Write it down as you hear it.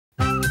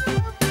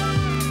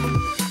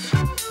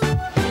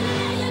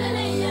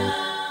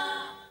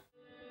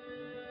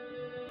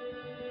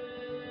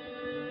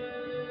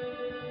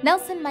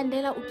Nelson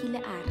Mandela o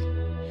kile a re,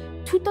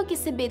 thuto ke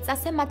sebetsa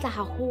se matla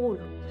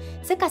haholo,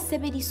 se ka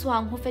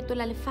sebediswang ho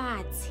fetola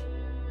lefatshe.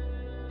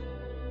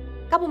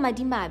 Ka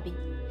bomadimabe,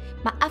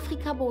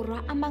 ma-Afrika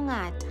Borwa a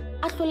mangata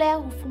a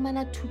hloleha ho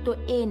fumana thuto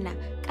ena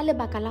ka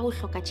lebaka la ho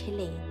hloka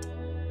tjhelete.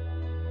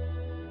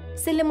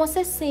 Selemo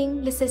se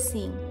seng le se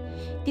seng,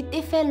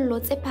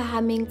 ditefello tse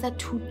phahameng tsa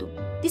thuto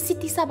di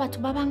sitisa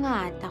batho ba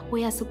bangata ho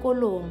ya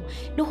sekolong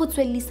le ho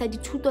tswellisa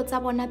dithuto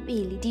tsa bona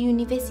pele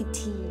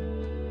di-university.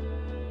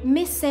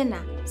 Mme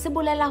sena se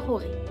bolela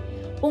hore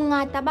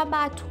bongata ba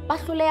batho ba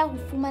hloleha ho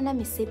fumana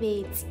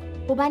mesebetsi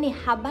hobane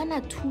ha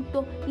bana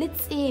thuto le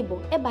tsebo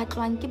e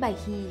batlwang ke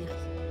bahiri.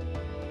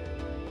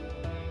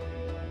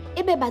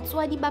 Ebe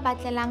batswadi ba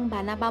batlelang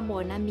bana ba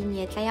bona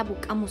menyetla ya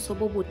bokamoso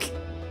bo botle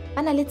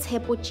ba na le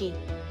tshepo tje.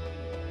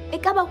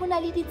 Ekaba ho na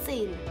le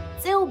ditsela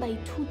tseo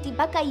baithuti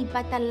ba ka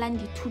ipatallang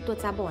dithuto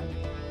tsa bona.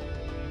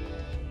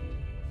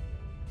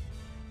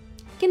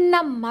 Ke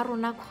nna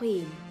Mmarona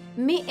Kgwele,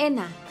 mme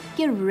ena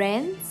ke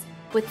Rands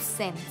with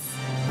sense.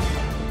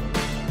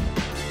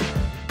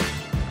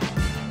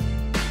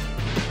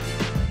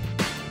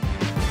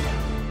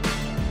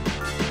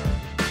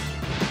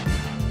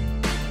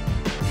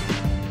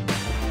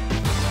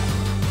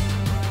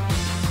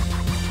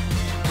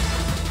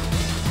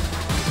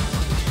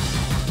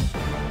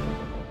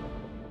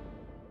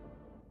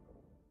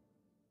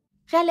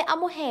 Re le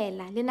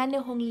amohela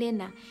lenanehong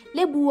lena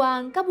le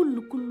buang ka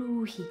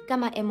bolokolohi ka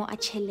maemo a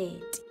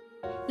tjhelete.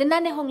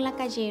 Lenanehong la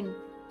kajeno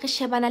re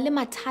shebana le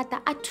mathata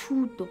a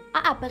thuto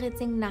a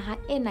aparetseng naha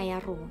ena ya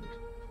rona.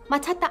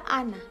 Mathata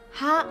ana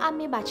ha a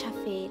ame batjha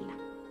fela,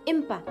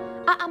 empa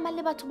a ama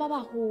le batho ba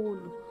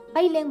baholo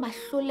ba ileng ba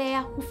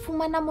hloleha ho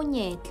fumana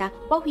monyetla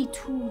wa ho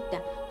ithuta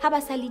ha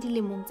ba sa le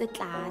dilemong tse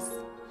tlase.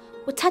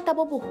 Bothata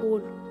bo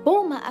boholo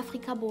bo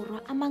ma-Afrika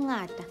Borwa a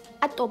mangata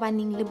a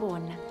tobaneng le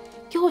bona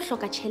ke ho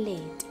hloka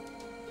tjhelete.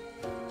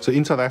 So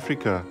in South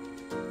Africa,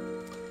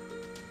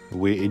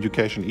 where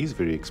education is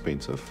very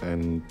expensive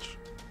and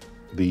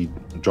the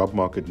job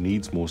market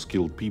needs more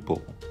skilled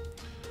people,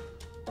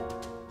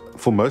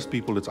 for most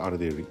people it's out of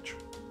their reach.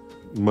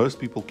 Most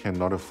people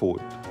cannot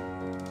afford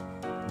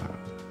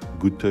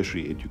good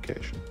tertiary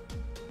education.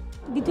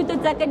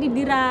 Dithuto tsa ka di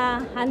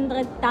dira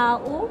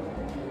 100,000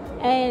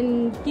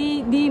 and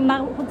ke di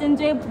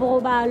marutentswe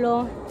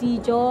borobalo,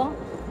 dijo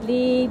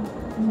le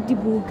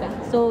dibuka.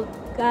 So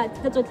that's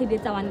totally di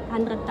etsa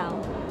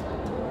 100,000.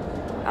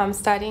 I'm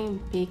studying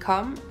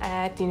BCom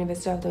at the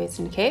University of the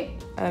Western Cape.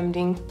 I'm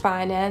doing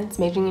finance,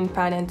 majoring in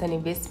finance and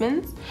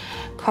investments.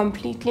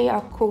 Completely,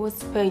 our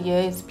course per year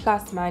is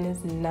plus minus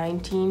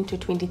 19 to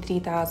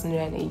 23,000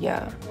 Rand a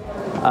year.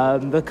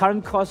 The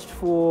current cost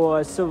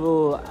for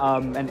civil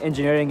and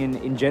engineering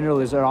in general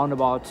is around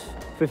about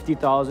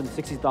 50,000,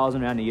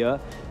 60,000 Rand a year,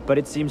 but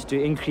it seems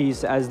to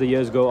increase as the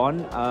years go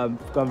on.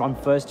 From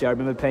first year, I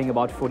remember paying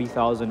about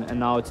 40,000, and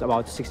now it's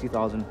about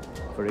 60,000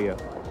 for a year.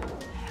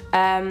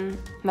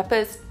 My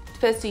first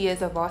 2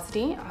 years of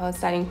varsity, I was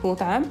studying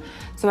full-time,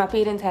 so my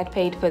parents had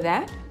paid for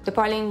that. The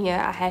following year,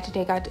 I had to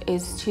take out a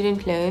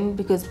student loan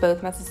because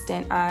both my sister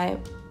and I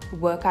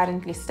were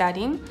currently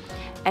studying,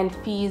 and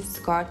fees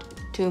got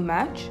too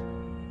much.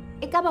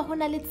 Ekaba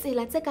hona le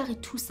tsela tse ka re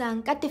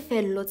thusang ka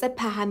tefello tse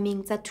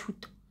phahameng tsa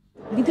thuto.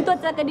 Dithuto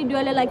tsa ka di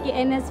duelela ke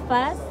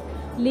NSFAS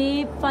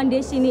le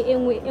foundation e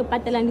nngwe e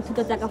patelang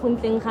dithuto tsa ka go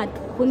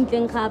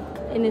ntleng ga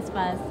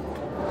NSFAS.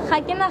 Ga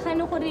ke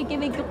nagane gore ke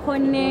be ke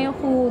kgonne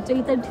go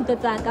tswelisa dithuto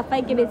tsa ka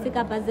fa ke be se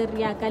ka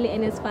bursary ya ka le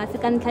NSFAS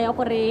ka ntlha ya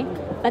gore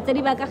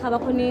batsadi ba ka ga ba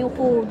kgone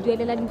go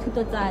duelela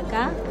dithuto tsa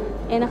ka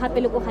ene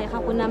gape le go gae ga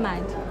gona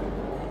madi.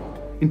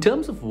 In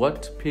terms of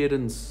what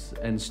parents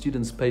and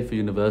students pay for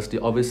university,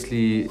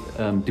 obviously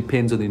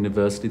depends on the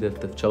university that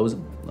they've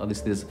chosen.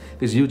 Obviously,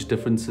 there's huge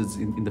differences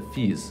in the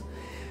fees,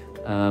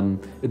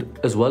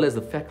 as well as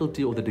the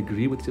faculty or the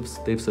degree which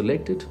they've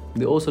selected.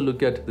 They also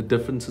look at the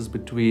differences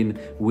between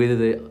whether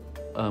they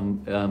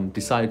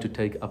decide to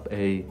take up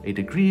a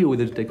degree or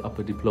whether to take up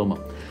a diploma.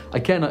 I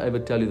cannot ever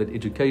tell you that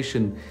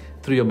education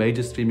through your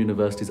major stream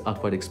universities are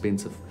quite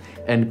expensive,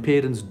 and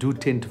parents do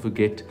tend to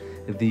forget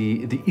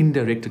the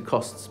indirect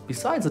costs,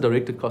 besides the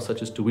direct costs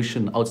such as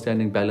tuition,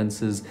 outstanding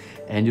balances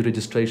and your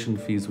registration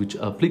fees which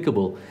are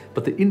applicable,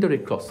 but the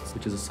indirect costs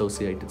which is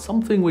associated,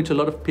 something which a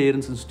lot of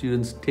parents and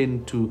students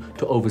tend to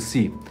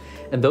oversee.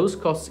 And those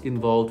costs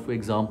involve, for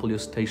example, your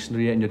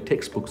stationery and your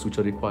textbooks which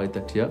are required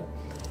that year.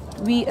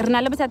 We are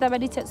not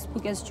able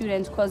textbook as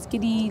students because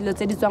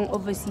it's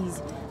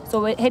overseas.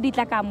 So maybe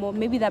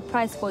the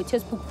price for a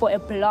textbook for a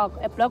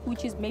block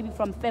which is maybe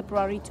from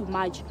February to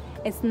March,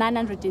 it's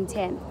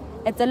 910.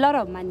 It's a lot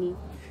of money.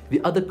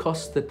 The other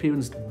costs that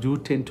parents do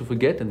tend to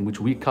forget and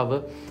which we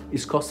cover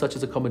is costs such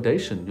as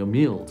accommodation, your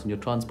meals and your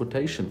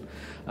transportation,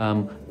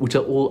 which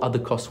are all other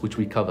costs which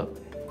we cover.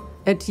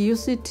 At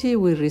UCT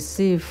we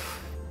receive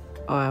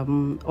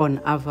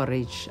on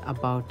average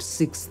about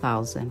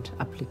 6,000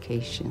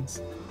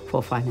 applications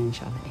for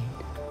financial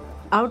aid.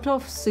 Out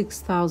of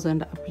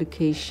 6,000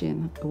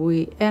 applications,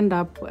 we end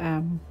up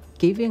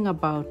giving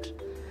about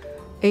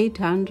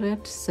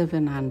 800,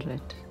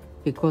 700,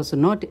 because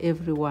not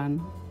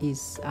everyone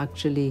is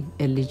actually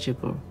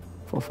eligible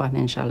for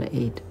financial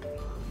aid.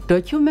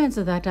 Documents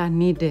that are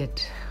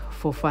needed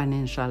for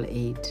financial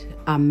aid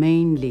are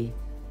mainly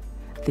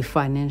the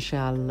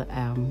financial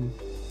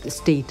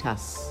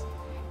status.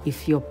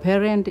 If your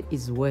parent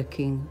is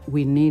working,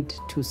 we need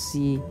to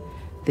see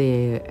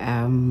the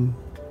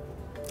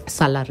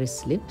salary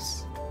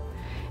slips.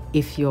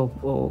 If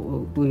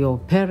your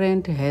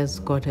parent has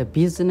got a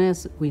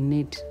business, we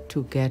need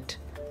to get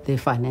the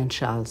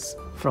financials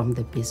from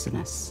the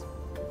business.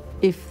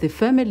 If the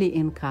family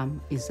income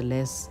is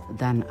less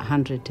than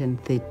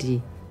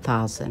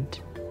 130,000,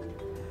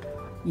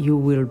 you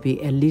will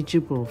be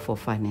eligible for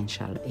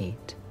financial aid.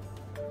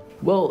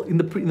 Well, in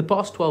the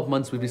past 12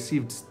 months, we've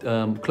received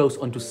close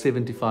on to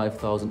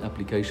 75,000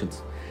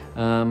 applications.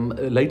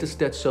 Latest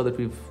stats show that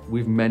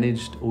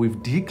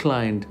we've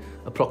declined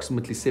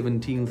approximately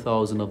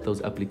 17,000 of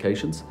those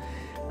applications.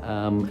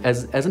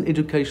 As an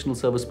educational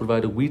service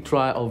provider, we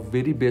try our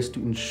very best to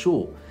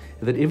ensure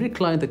that every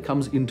client that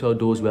comes into our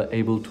doors, we are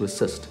able to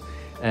assist.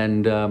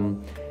 And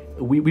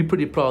we're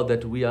pretty proud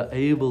that we are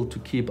able to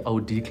keep our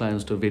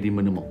declines to very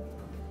minimal.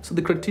 So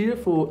the criteria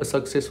for a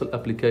successful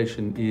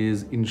application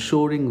is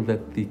ensuring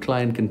that the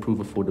client can prove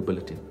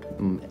affordability.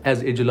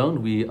 As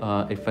EduLoan, we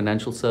are a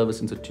financial service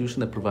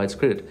institution that provides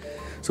credit.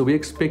 So we're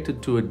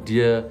expected to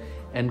adhere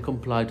and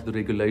comply to the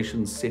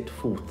regulations set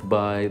forth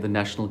by the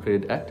National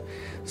Credit Act.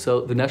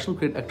 So the National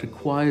Credit Act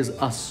requires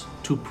us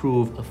to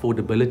prove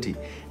affordability,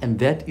 and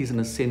that is an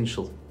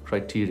essential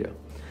criteria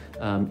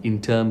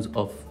in terms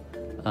of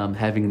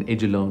having an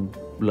EduLoan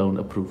loan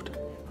approved.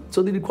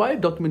 So the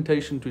required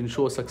documentation to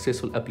ensure a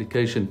successful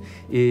application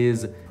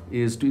is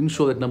to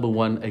ensure that, number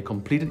one, a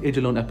completed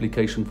EduLoan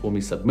application form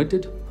is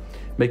submitted,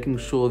 making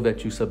sure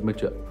that you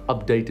submit your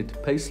updated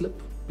payslip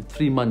with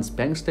 3 months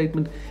bank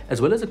statement,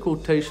 as well as a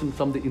quotation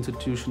from the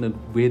institution and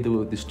where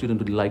the student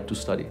would like to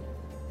study.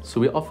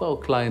 So we offer our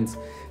clients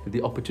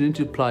the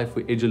opportunity to apply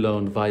for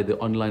EduLoan via the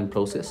online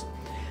process.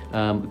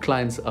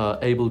 Clients are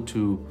able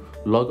to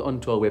log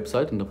on to our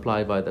website and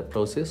apply via that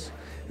process.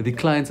 The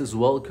clients as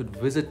well could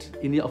visit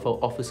any of our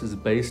offices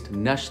based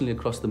nationally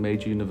across the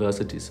major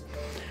universities.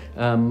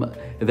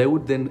 They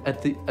would then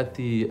at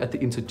the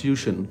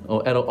institution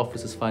or at our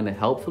offices find a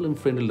helpful and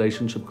friendly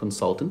relationship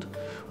consultant,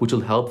 which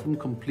will help them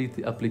complete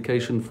the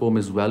application form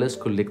as well as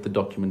collect the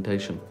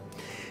documentation.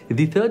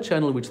 The third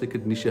channel which they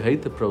could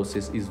initiate the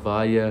process is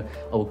via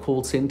our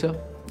call center,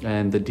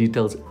 and the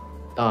details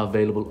are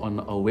available on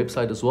our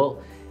website as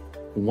well.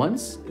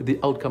 Once the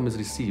outcome is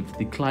received,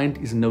 the client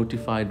is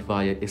notified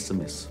via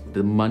SMS.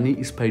 The money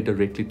is paid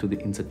directly to the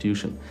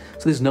institution.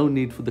 So there's no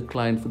need for the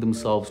client for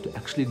themselves to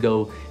actually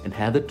go and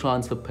have the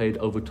transfer paid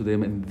over to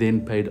them and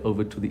then paid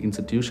over to the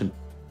institution.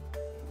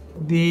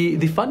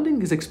 The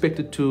funding is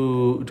expected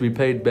to be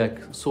paid back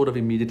sort of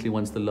immediately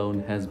once the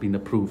loan has been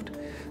approved.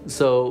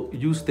 So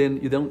you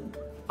don't,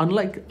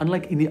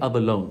 unlike any other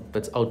loan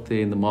that's out there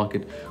in the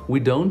market, we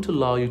don't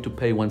allow you to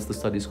pay once the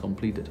study is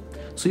completed.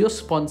 So your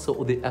sponsor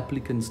or the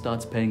applicant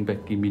starts paying back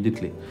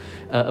immediately.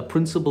 A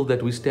principle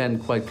that we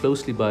stand quite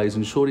closely by is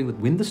ensuring that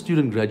when the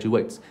student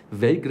graduates,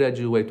 they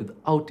graduate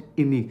without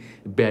any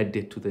bad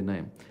debt to their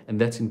name. And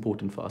that's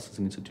important for us as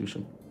an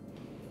institution.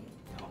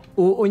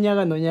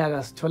 Unyaka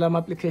nonyaka sithola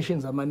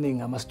ama-applications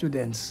amaningi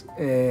ama-students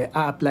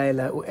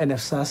a-applyela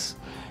u-NSFAS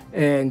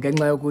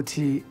ngenxa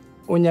yokuthi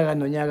unyaka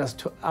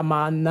nonyaka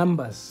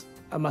ama-numbers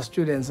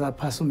ama-students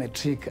aphasa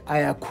umatric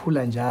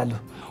ayakhula njalo.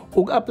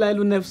 Uku-applyela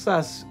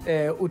u-NSFAS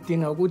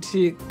udinga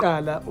ukuthi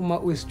qala uma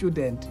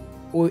uyi-student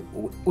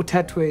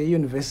uthathwe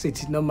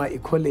i-university noma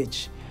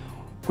i-college.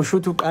 Kusho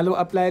ukuthi uqala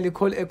u-applyela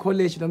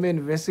e-college noma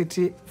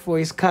e-university for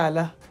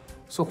isikhala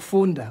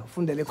sokufunda,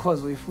 ufundele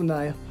i-course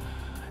oyifunayo.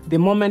 The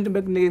moment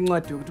bekunika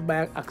incwadi ukuthi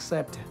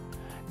baya-accept,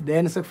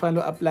 then sekufanele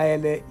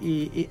u-applyele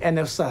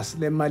i-NSFAS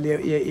le mali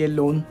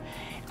ye-loan.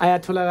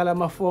 Ayatholakala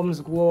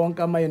ama-forms kuwo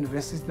wonke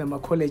ama-universities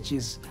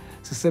nama-colleges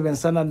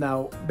sisebenzisana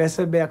nawo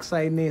bese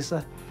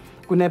beyakusayinisa.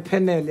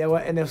 Kune-panel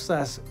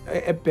yakwa-NSFAS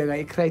ebheka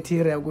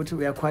i-criteria ukuthi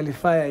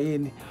uyaqualifya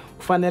yini.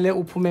 Kufanele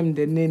uphume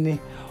emndenini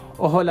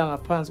ohola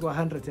ngaphansi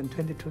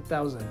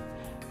kwa-122,000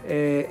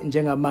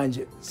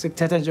 njengamanje.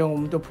 Sikuthatha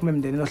njengomuntu ophuma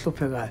emndenini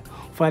ohluphekayo.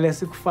 Kufanele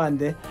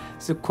sikufande,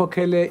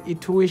 sikukhokhele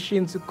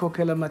i-tuition,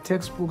 sikukhokhele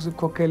ama-textbooks,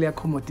 sikukhokhele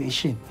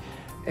i-accommodation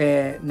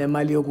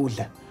nemali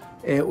yokudla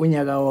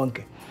unyaka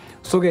wonke.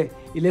 So-ke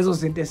ilezo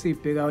zinto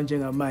esiyibhekayo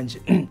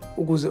njengamanje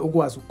ukuze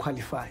ukwazi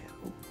ukuqualifya.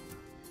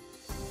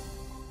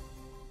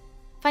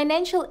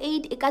 Financial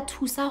aid e ka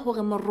thusa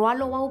hore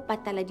morwalo wa ho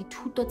patala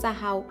dithuto tsa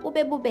hao o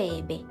be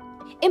bobebe.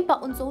 Empa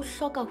o ntse o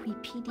hloka ho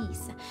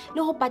iphedisa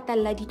le ho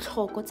patalla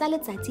ditlhoko tsa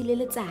letsatsi le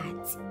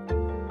letsatsi.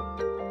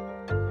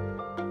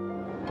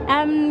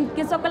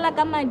 Ke sokola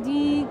ka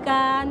madi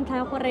ka ntlha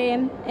ya gore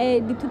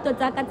dithuto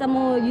tsa ka tsa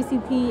mo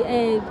UCT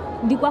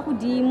di kwa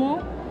godimo,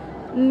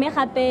 mme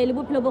gape le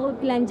bophelo bo go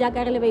phelang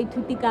jaaka re le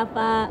baithuti ka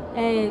fa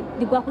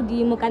di kwa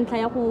godimo ka ntlha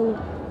ya go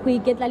go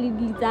iketla le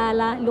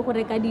ditsala le go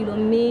reka dilo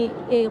mme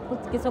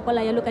ke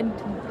sokola yalo ka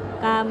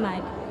dithuto ka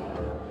madi.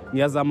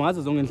 Ngiyazama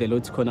ngazo zonke indlela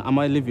ukuthi khona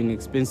ama living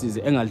expenses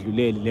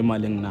engadluleli le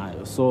mali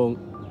enginayo. So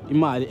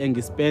imali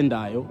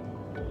engispendayo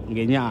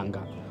ngenyanga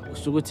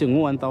kusho ukuthi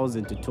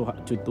ngu-1,000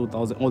 to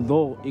 2,000,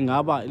 although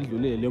ingaba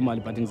idlulele le mali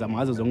but ngizama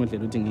ngazo zonke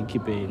indlela ukuthi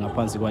ngikhiphe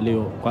ngaphansi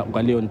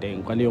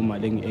kwaleyo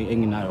mali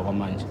enginayo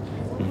kwamanje.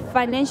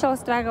 Financial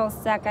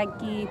struggles saka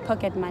ki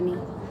pocket money.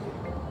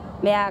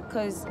 Yeah,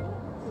 because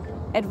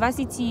at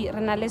varsity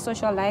renale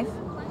social life,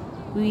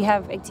 we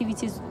have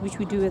activities which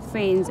we do with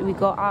friends, we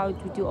go out,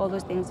 we do all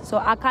those things. So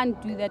I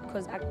can't do that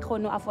because I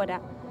can't afford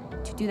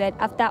to do that.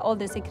 After all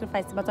the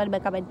sacrifice, but I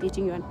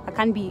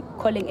can't be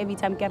calling every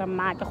time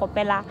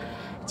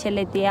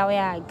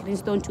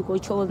Greenstone to go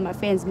chill with my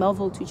friends,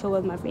 Melville to chill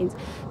with my friends.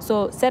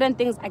 So certain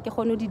things I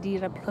can't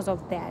do because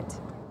of that.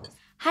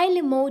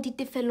 Haile mo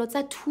ditefelo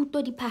tsa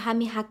thuto di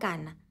phahame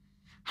hakana.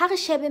 Ha re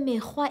shebe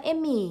mekgwa e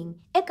meng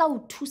e ka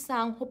o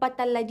thusang ho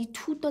patalla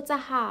dithuto tsa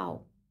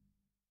hao.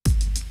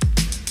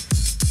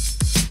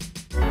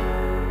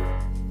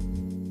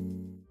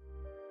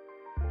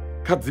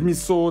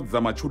 Khadzimiso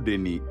dza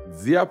machudeni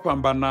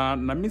dziyapambana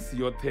na misi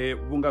yothe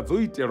vhunga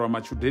dzo itelwa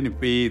machudeni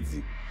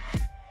fhedzi.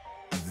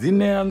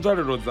 Dzine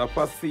nzwalelo dza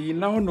fhasi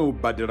nahone u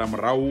badela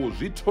murahu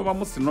zwi thoma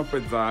musi no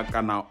fhedza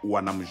kana u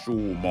wana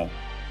mushumo.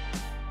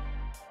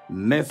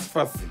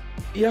 NSFAS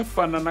iya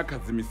fana na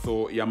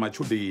khadzimiso ya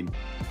machudeni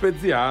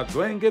fhedziha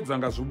dzo engedza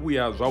nga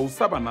zwivhuya zwa u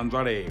sa vha na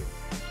nzwalelo.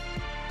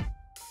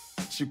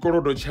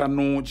 Tshikolodo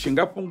tshanu tshi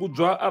nga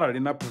fhungudzwa arali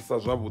na phasa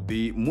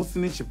zwavhuḓi musi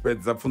ni tshi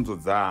fhedza pfunzo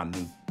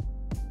dzanu.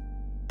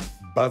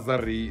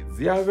 Bazari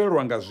dzi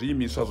avhelwa nga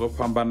zwiimiswa zwo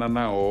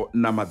fhambananaho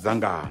na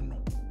madzangano.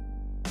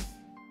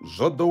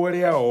 Zwo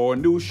ḓoweleaho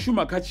ndi u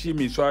shuma kha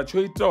tshiimiswa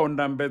tsho itaho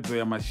ndambedzo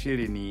ya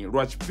masheleni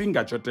lwa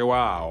tshifhinga tsho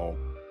tewaho.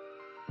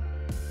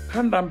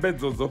 Kha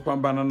ndambedzo dzo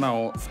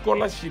fhambananaho,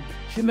 scholarship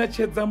tshi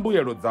ṋetshedza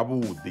mbuyelo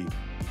dzavhuḓi.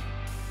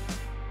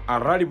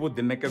 Arali vho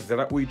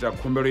ḓiṋekedzela u ita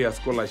khumbelo ya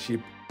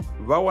scholarship,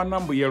 vha wana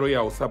mbuyelo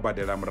ya u sa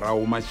badela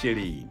murahu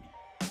masheleni.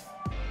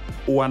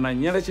 U wana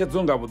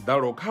nyeletshedzo nga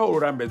vhuḓalo kha u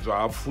lambedzwa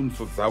ha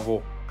pfunzo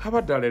dzavho, kha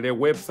vha dalele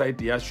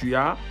website yashu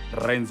ya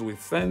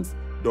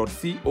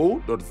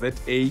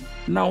randswithsense.co.za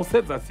na u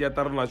sedza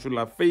siaṱari ḽashu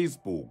ḽa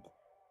Facebook.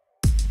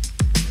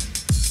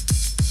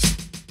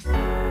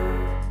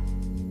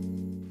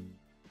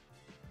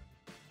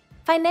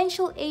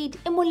 Financial aid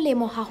e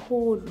molemo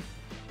haholo.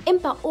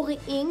 Empa o re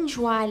eng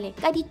jwale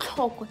ka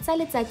ditlhoko tsa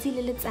letsatsi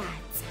le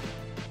letsatsi.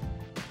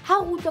 Ha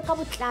o utlwa ka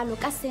botlalo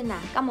ka sena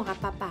ka mora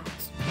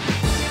papatso.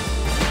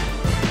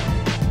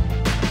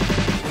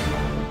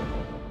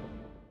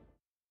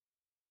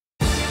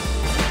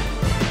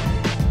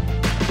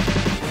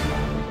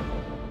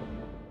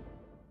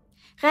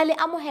 Re le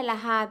amohela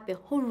hape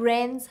ho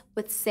Rands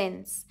with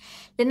Sense.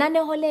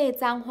 Lenaneo le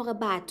etsang hore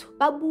batho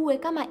ba bue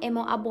ka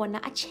maemo a bona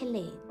a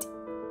tjhelete.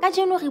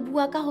 Kajeno re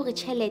bua ka hore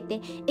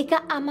tjhelete e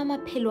ka ama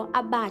maphelo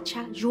a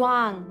batjha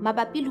jwang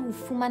mabapi le ho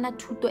fumana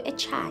thuto e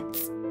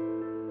tjhatsi.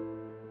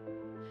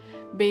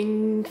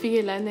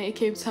 Bengifike lana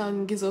eCape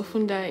Town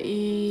ngizofunda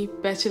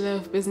i-Bachelor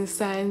of Business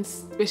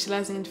Science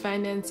specializing in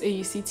finance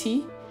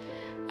e-UCT.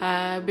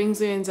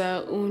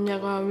 Bengizoyenza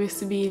unyaka wami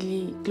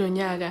wesibili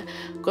kulonyaka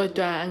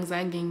kodwa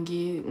angizange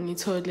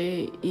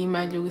ngithole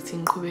imali yokuthi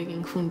ngiqhubeke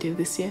ngifunde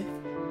this year.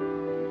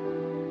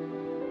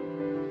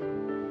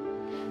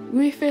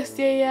 First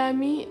year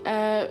yami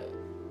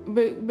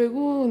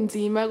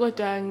bekunzima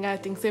kodwa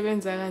ngathi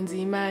ngisebenza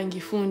kanzima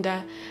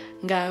ngifunda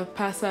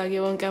ngaphasa ke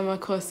wonke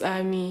ama-course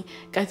ami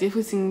kade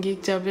futhi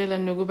ngikujabulela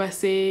nokuba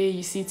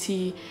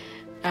se-UCT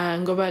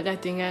ngoba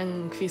kade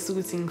ngangifisa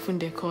ukuthi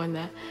ngifunde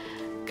khona.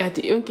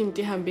 Kade yonke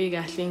into ihambe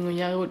kahle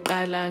ngonyaka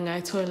oqala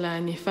ngathola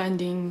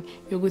ne-funding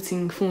yokuthi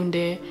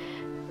ngifunde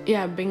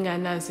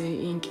benganazo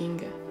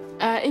inkinga.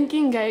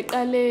 Inkinga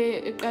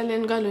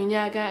eqaleni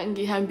kwalonyaka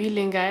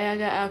ngihambile ngaya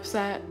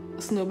ka-ABSA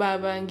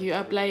sinobaba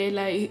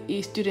ngiyo-aplayela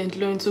i-student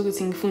loan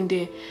sokuthi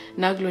ngifunde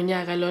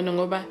nakulonyaka lona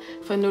ngoba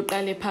fanele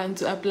uqale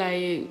phansi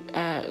u-aplaye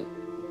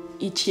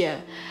each year.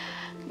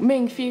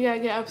 Mengifika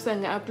ke-ABSA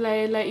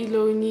nga-aplayela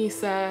i-loan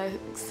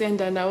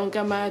senda na wonke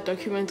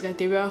ama-documents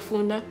kade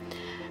bewafuna.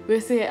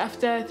 Bese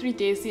after 3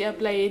 days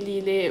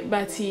i-aplayelile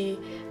bathi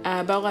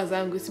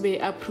bakwazanga ukuthi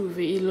be-approve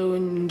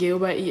i-loan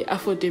ngeyoba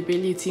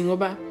i-affordability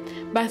ngoba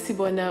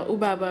basibona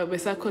ubaba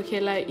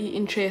besakhokhela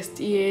i-interest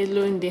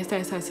ye-loan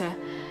lesayithatha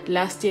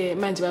last year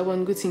manje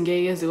babona ukuthi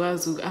ngeke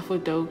zikwazi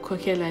uku-afforda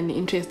ukukhokhela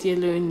ne-interest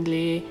ye-loan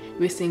le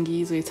bese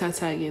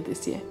ngizoyithatha-ke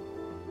this year.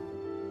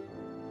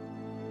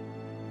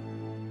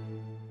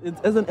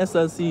 As an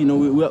SRC,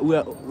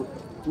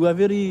 we are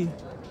very...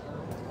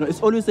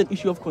 it's always an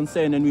issue of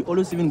concern, and we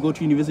always even go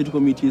to university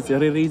committees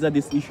and raise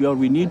this issue.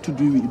 We need to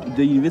do.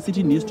 The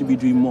university needs to be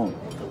doing more.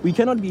 We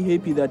cannot be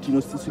happy that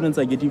students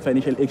are getting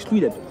financially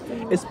excluded,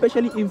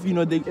 especially if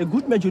a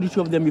good majority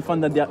of them we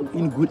found that they are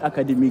in good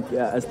academic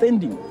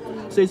standing.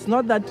 So it's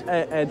not that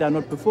they are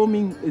not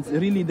performing. It's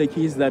really the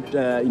case that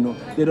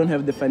they don't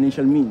have the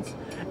financial means.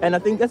 And I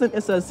think as an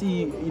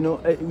SRC,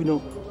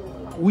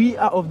 we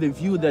are of the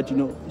view that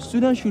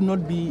students should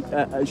not be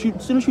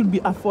students should be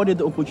afforded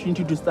the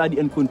opportunity to study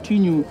and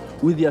continue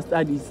with their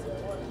studies,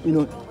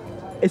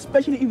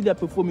 especially if they are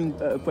performing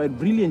quite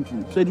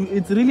brilliantly. So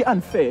it's really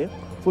unfair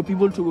for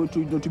people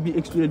to be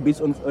excluded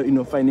based on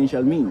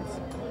financial means.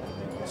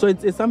 So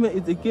it's an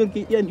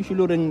issue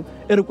loring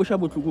erekosha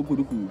botlhoko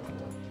kudu.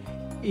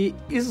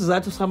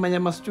 Isizathu samanye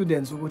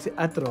ama-students ukuthi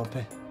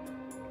adrophe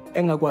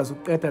engakwazi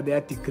ukuqeda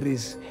their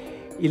degrees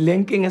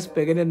ilenkinga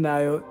esibhekene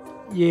nayo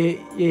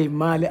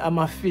yeyimali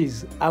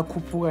ama-fees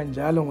akhuphuka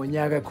njalo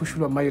ngonyaka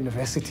ekhushulwa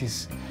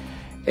ama-universities.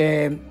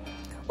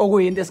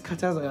 Okuyinto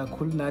esikhathaza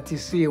kakhulu nathi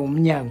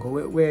siwumnyango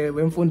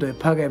wemfundo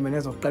ephakeme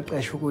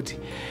nezokuqeqesha ukuthi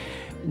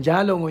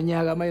njalo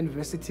ngonyaka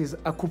ama-universities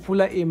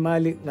akhuphula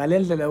imali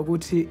ngalendlela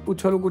ukuthi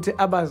uthola ukuthi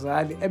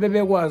abazali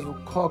ebebekwazi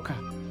ukukhokha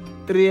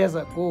 3 years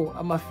ago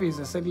ama-fees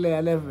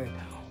esekuleya level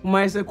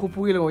uma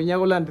esekhuphukile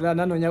ngonyaka olandela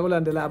nanonyaka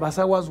olandela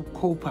abasakwazi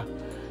ukukhupha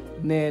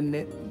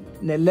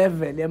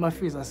ne-level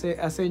yama-fees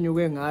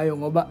asenyuke ngayo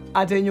ngoba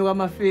athi enyuka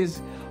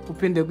ama-fees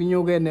kuphinde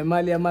kunyuke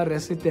nemali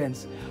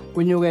yama-residents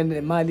kunyuke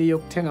nemali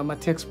yokuthenga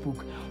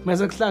ama-textbook.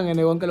 Mase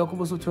kuhlangene konke lokho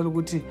busuthola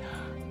ukuthi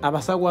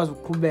abasakwazi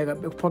ukuqhubeka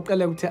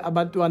bekuphoqele ukuthi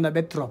abantwana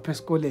bedrop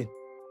esikoleni.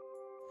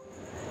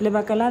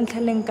 Lebaka la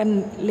ntlha le nka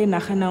le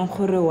naganang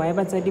gore why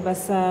batsadi ba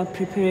sa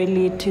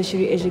prepare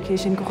tertiary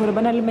education ke gore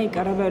bana le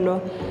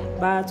maikarabelo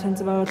ba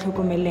tshwantse ba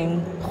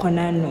tlhokomeleng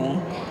gona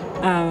no.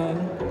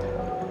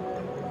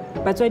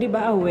 Batswadi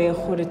ba aware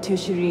gore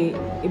tertiary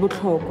e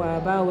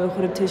botlhokwa, ba aware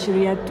gore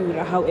tertiary ya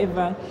tura.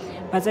 However,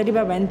 batsadi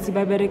ba bantsi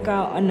ba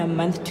bereka on a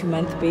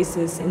month-to-month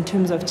basis in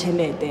terms of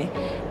chelete.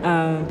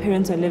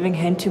 Parents are living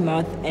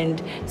hand-to-mouth,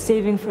 and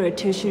saving for a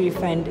tertiary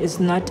fund is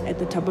not at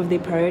the top of their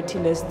priority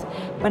list.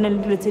 Bana le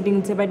dilo tse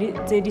dingwe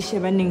tse di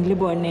shebaneng le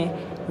bone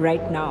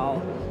right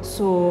now.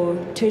 So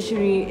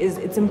tertiary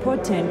it's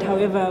important.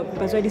 However,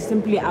 batswadi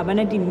simply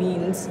abana the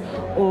means,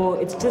 or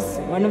it's just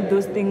one of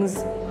those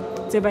things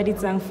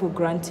for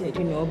granted,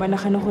 but na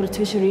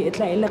tertiary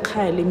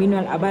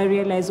meanwhile I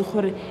realize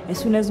as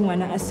soon as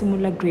one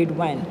asimula grade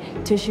 1,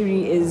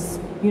 tertiary is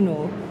in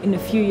a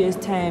few years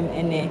time,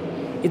 and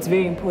it's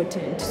very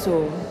important.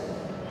 So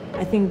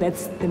I think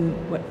that's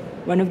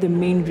one of the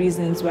main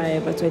reasons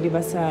why batswadi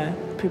ba sa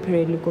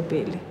prepare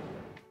lekopele.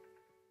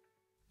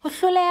 Ho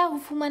hloleha ho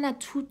fumana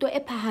thuto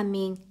e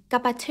phahameng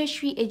kapa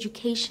tertiary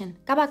education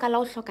ka baka la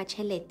ho hloka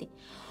tjhelete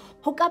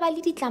ho ka ba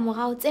le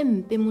ditlamorao tse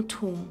mpe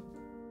mothong.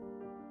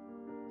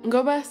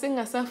 Ngoba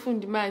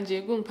sengasafundi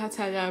manje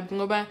kungiphatha kabi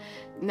ngoba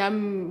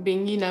nami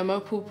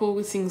benginamaphupho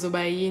ukuthi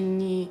ngizoba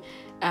yini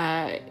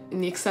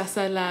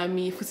nekusasa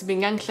lami futhi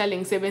bengangihlale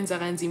ngisebenza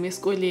kanzima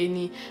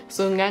esikoleni,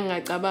 so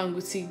ngangacabanga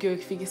ukuthi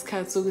kuyofika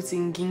isikhathi sokuthi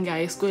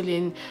ngingaya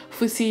esikoleni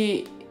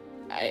futhi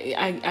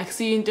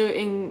akusiyo into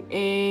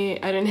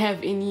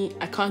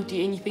I can't do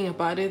anything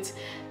about it.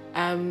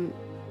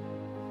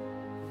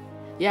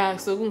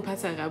 So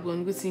kungiphatha kabi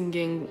ukuthi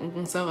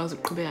ngisakwazi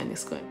ukuqhubeka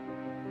nesikole.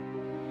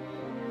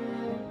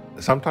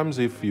 Sometimes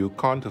if you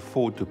can't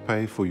afford to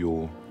pay for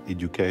your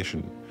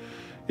education,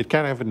 it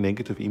can have a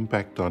negative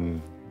impact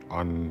on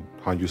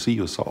how you see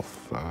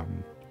yourself,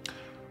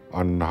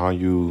 on how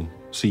you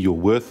see your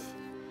worth.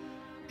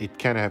 It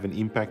can have a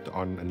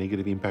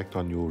negative impact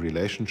on your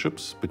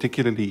relationships,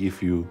 particularly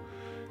if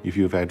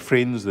you've had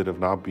friends that have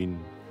now been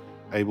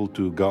able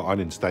to go on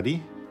and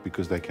study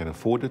because they can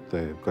afford it,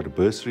 they've got a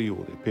bursary,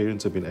 or their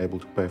parents have been able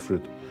to pay for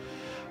it.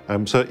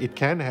 So it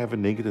can have a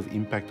negative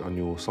impact on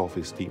your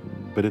self-esteem,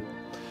 but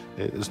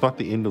it's not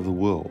the end of the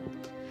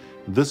world.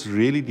 This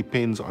really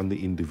depends on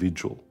the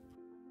individual.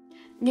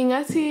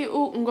 Ngingathi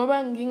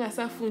ngoba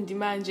ngingasafundi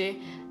manje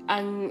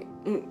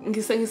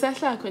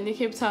ngisahlala khona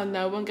eCape Town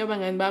nabo bonke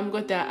abangani bami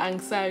kodwa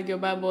angisayo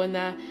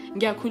kuyobabona,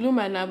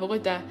 ngiyakhuluma nabo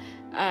kodwa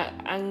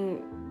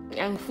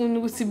angifuni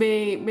ukuthi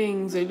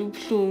bengizwele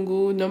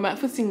ubuhlungu noma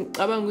futhi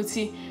ngicabanga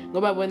ukuthi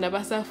ngoba bona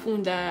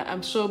basafunda,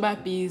 I'm sure ba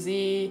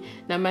busy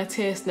nama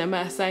test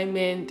nama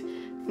assignment.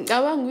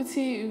 Ngicabanga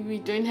ukuthi we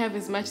don't have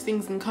as much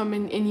things in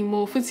common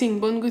anymore. Futhi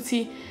ngibona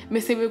ukuthi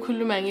mase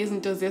bekhuluma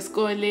ngezinto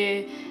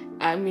zesikole,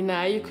 mina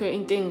ayikho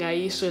into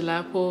engayisho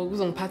lapho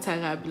kuzongiphatha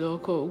kabi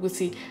lokho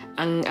ukuthi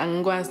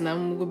angikwazi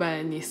nami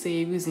ukuba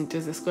nesay kwizinto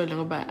zesikole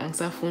ngoba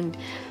angisafundi.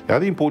 The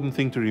other important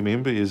thing to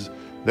remember is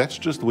that's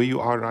just where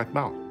you are right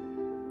now.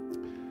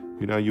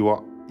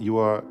 You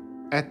are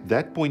at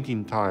that point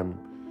in time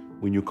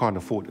when you can't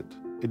afford it.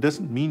 It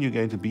doesn't mean you're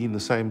going to be in the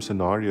same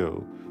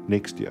scenario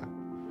next year,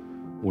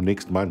 or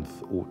next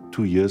month, or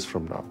 2 years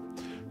from now.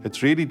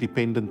 It's really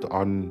dependent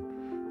on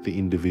the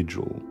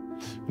individual.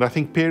 And I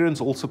think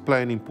parents also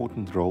play an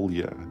important role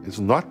here. It's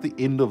not the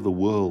end of the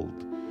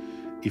world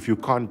if you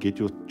can't get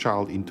your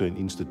child into an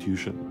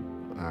institution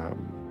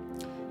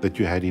that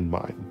you had in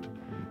mind.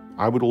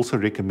 I would also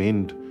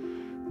recommend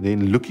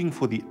then looking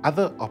for the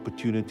other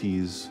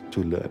opportunities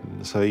to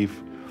learn. So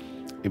if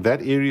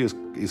that area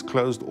is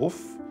closed off,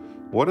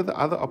 what are the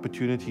other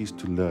opportunities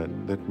to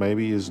learn that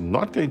maybe is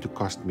not going to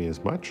cost me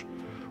as much,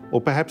 or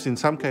perhaps in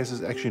some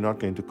cases actually not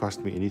going to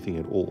cost me anything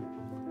at all?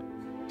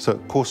 So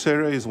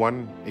Coursera is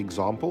one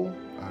example,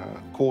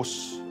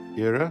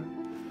 Coursera.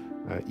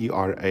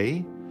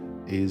 ERA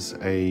is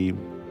a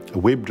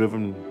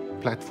web-driven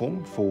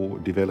platform for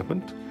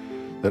development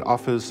that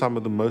offers some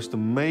of the most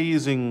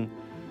amazing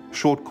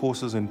short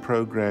courses and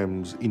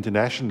programs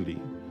internationally.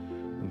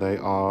 They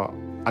are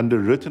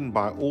underwritten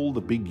by all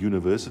the big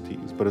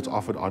universities, but it's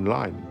offered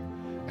online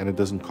and it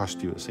doesn't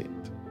cost you a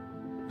cent.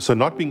 So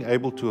not being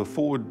able to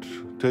afford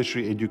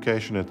tertiary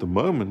education at the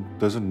moment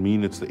doesn't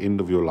mean it's the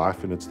end of your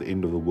life and it's the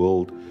end of the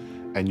world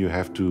and you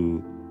have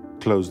to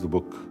close the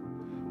book.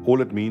 All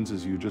it means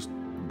is you just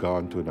go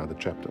on to another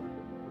chapter.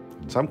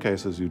 In some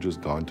cases, you just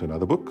go on to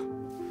another book.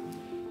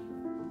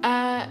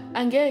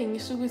 Angeke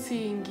ngisho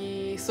ukuthi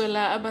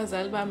ngisola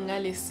abazali bami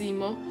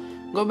ngalesimo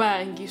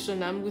ngoba ngisho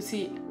nami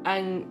ukuthi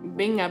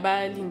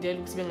bengabalindele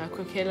ukuthi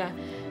bengakhokhela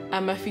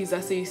ama-fees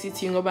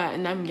ase-UCT ngoba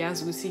nami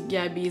ngiyazi ukuthi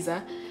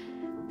kuyabiza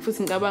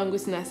futhi ngicabanga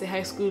ukuthi nase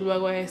high school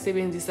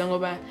wakwayasebenzisa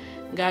ngoba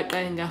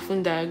ngaqala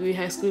ngafunda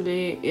kwi-high school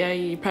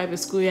yayi-private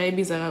school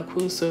yayibiza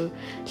kakhulu so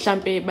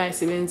mhlampe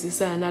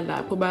bayisebenzisa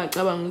nalapho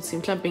bacabanga ukuthi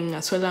mhlampe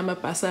ngingathola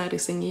amabhasari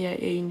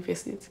sengiya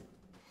e-university.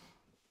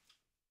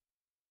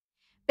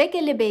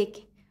 Beke le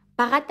beke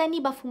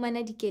baratani ba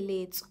fumana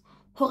dikeletso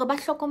hore ba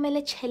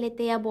hlokomele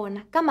tjhelete ya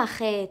bona ka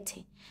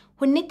makgethe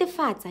ho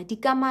netefatsa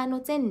dikamano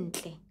tse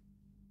ntle.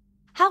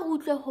 Ha re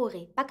utlwe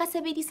hore ba ka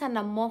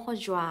sebedisana mmoho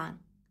jwang.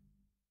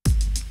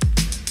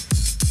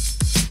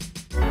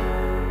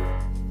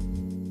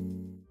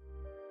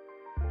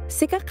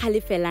 Se ka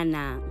kgalefela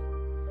nang.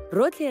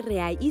 Rotlhe re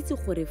a itse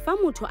gore fa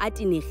motho a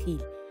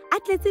tenegile a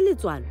tletse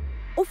letswalo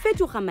o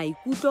fetoga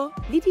maikutlo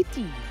le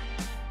ditiro.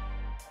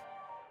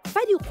 Fa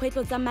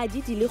dikgwetlo tsa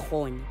madi di le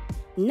gone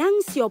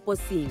nang seopo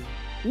sengwe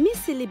mme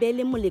se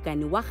lebele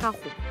molekane wa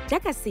gago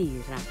jaaka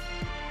sera.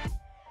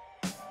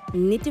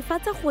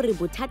 Netefatsa gore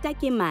bothata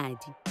ke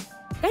madi.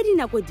 Ka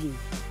dinako dingwe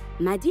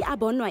madi a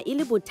bonwa e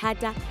le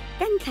bothata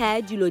ka ntlha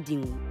ya dilo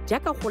dingwe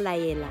jaaka go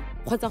laela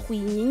kgotsa go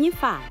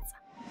inyenyefatsa.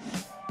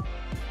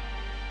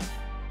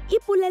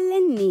 Ipolelle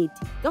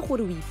nnete ka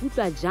gore o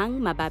ikutlwa jang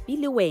mabapi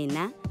le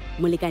wena,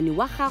 molekane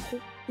wa gago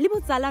le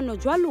botsalano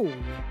jwa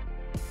lona.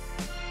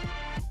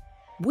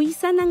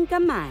 Buisanang ka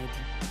madi,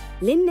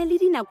 le nne le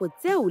dinako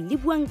tseo le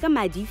buang ka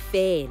madi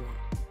fela.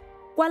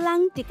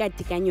 Kwalang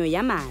tekatekanyo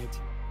ya madi,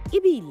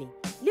 ebile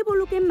le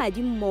boloke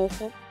madi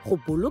mmogo go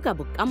boloka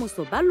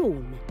bokamoso ba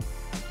lona.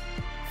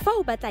 Fa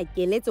o batla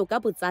keletso ka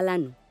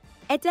botsalano,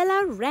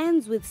 etela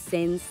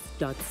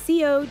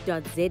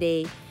randswithsense.co.za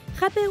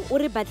gape o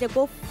re batle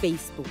ko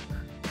Facebook.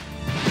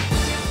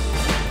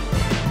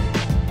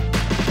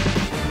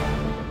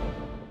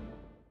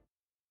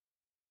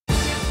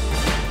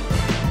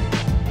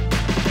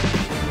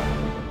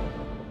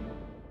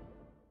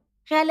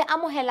 Re le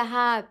amohela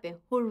hape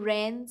ho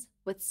Rands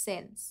with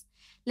Sense.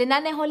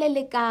 Lenaneho le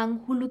lekang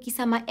ho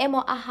lokisa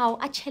maemo a hao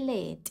a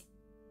tjhelete.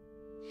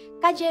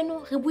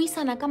 Kajeno re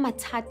buisana ka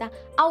mathata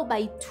ao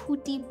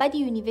baithuti ba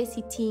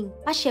di-university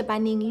ba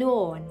shebaneng le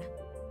ona.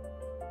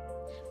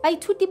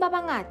 Baithuti ba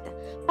bangata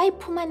ba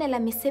iphumanela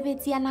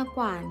mesebetsi ya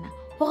nakwana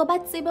hore ba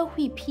tsebe ho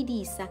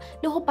iphedisa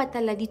le ho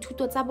patala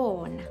dithuto tsa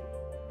bona.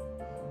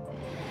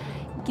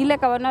 Ke ile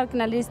ka bona ke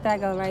na le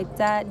struggle right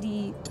tsa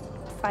di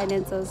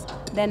finances,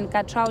 then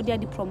ka try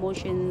the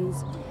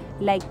promotions,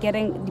 like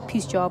getting the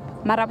peace job.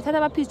 Mara bothata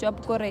ba peace job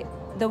kore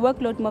the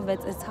workload of it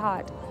is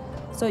hard,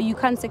 so you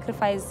can't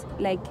sacrifice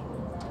like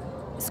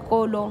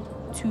skolo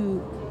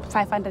to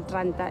 500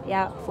 rand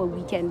for a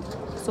weekend.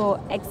 So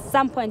at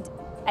some point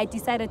I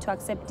decided to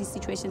accept these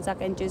situations. I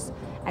can just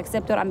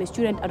accept that I'm a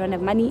student, I don't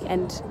have money,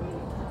 and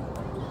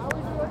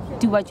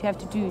do what you have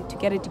to do to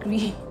get a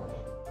degree.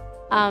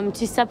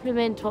 To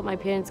supplement what my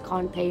parents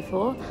can't pay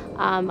for,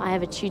 I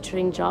have a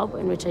tutoring job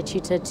in which I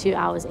tutor 2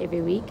 hours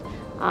every week,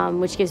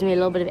 which gives me a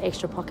little bit of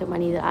extra pocket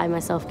money that I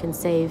myself can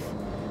save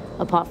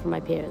apart from my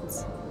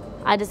parents.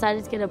 I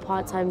decided to get a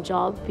part-time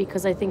job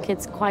because I think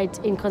it's quite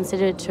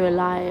inconsiderate to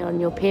rely on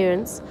your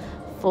parents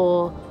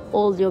for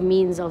all your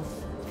means of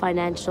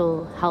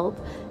financial help.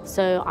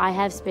 So I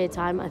have spare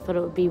time. I thought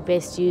it would be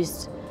best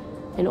used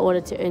in order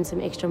to earn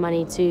some extra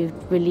money to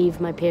relieve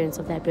my parents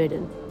of that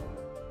burden.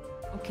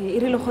 Okay,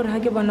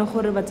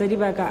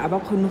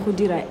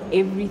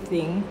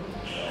 everything.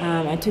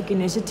 I took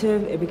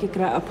initiative,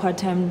 a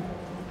part-time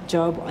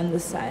job on the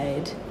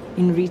side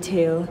in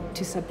retail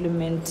to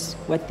supplement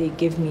what they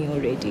give me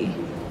already.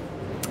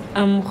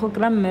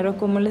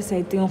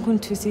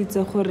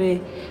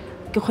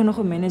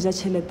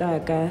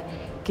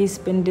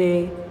 Spend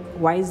it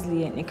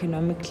wisely and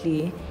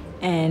economically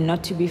and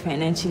not to be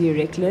financially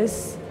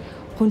reckless.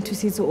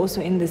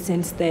 Also in the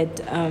sense that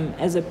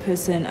as a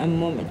person I'm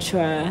more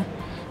mature,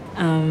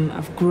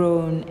 I've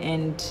grown,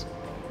 and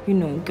you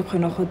know,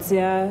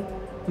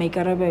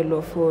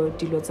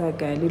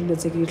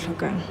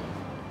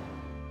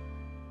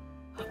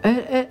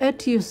 At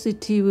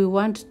UCT, we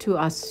want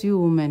to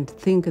assume and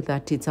think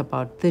that it's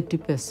about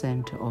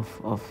 30%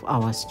 of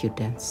our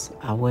students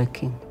are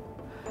working.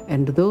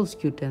 And those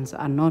students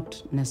are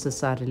not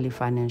necessarily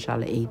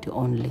financial aid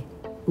only.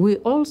 We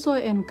also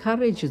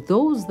encourage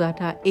those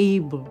that are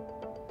able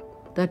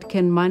that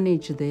can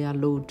manage their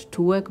load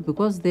to work,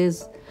 because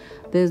the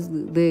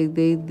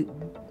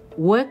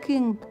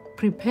working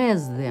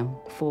prepares them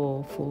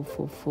for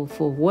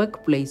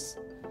workplace.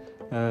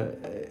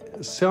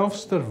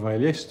 Selfs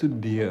terwyl jy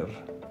studeer,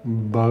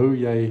 bou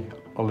jy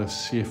al 'n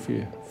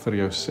CV vir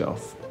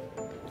jouself.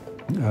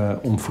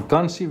 Om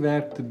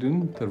vakansiewerk te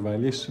doen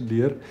terwyl jy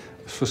studeer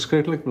is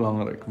verskriklik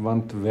belangrik,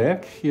 want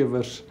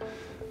werkgewers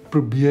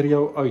probeer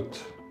jou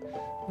uit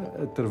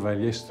terwyl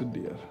jy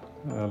studeer.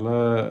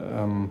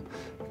 Hulle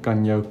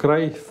kan jou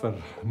kry vir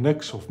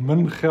niks of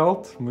min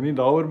geld, moenie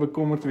daaroor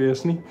bekommerd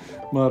wees nie,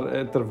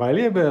 maar terwyl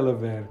jy by hulle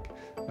werk,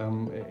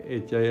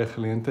 het jy 'n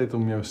geleentheid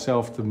om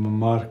jouself te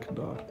bemark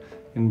daar.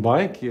 En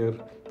baie keer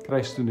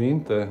kry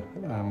studente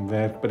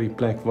werk by die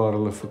plek waar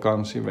hulle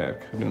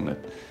vakansiewerk gedoen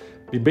het.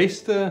 Die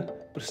beste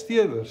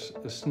presteerders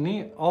is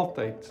nie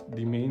altyd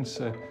die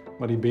mense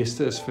wat die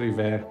beste is vir die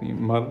werk nie,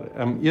 maar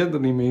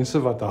eerder die mense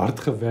wat hard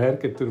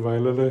gewerk het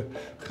terwyl hulle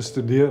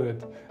gestudeer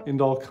het en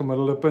dalk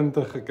gemiddelde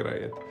punte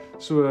gekry het.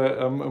 So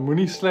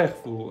moenie sleg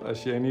voel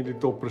as jy nie die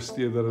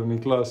toppresteerder in die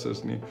klas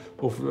is nie,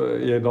 of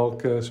jy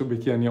dalk so 'n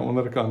bietjie aan jou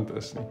onderkant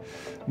is nie.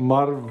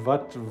 Maar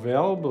wat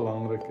wel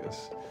belangrik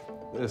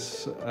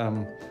is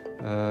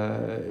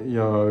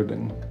jou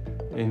houding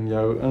en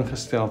jou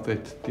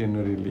ingesteldheid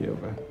teenoor die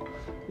lewe.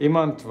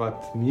 Iemand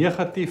wat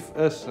negatief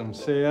is en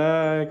sê,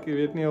 ek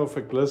weet nie of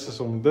ek lus is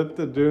om dit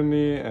te doen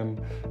nie, en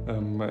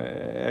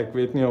ek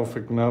weet nie of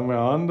ek nou my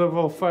hande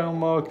wil vuil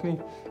maak nie,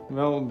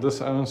 wel,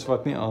 dis ouens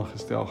wat nie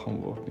aangestel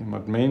gaan word nie,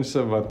 maar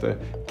mense wat 'n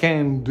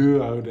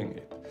can-do houding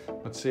het,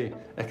 wat sê,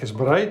 ek is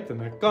bereid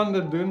en ek kan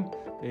dit doen,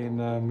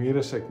 en meer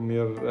is ek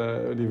meer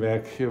die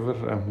werkgewer,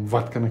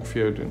 wat kan ek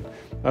vir jou doen?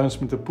 Ouens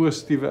met 'n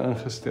positiewe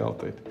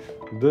ingesteldheid.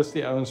 Dis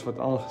die ouens wat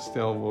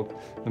aangestel word,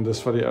 en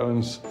dis wat die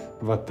ouens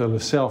wat hulle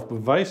self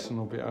bewys en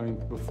op die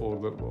eind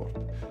bevorder word.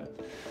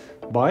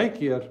 Baie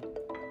keer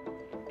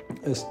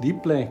is die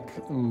plek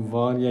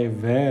waar jy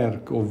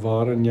werk of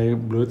waarin jy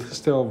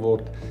blootgestel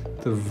word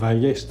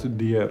terwyl jy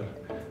studeer,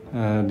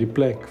 die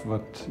plek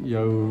wat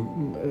jou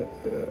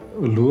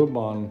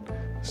loopbaan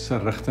se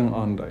rigting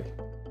aandui.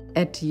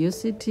 At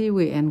UCT,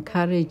 we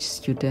encourage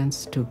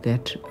students to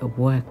get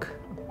work,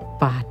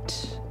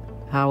 but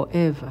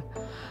however,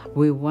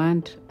 we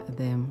want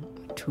them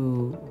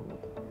to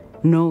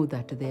know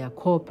that their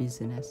core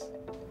business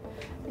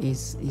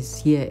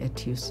is here at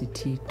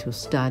UCT to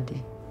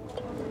study.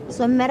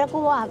 So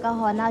mmereko wa ka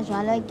hona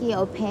jwale ke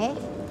repay,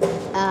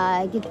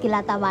 ke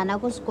lata bana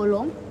ko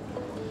sekolong,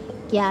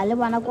 ke a le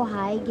bana ko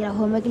hae, ke ra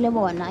homework le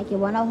bona, ke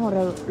bona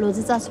hore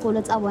lotsi tsa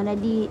sekolo tsa bona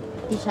di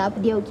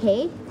sharp, di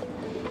okay.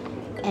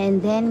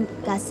 And then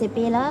ka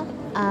sepela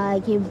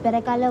ke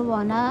bereka le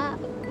bona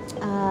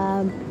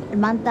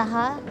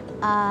mantaha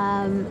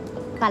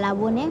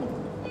kalabone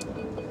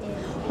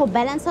ho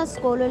balance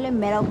sekolo le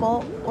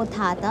mmereko o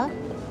thata,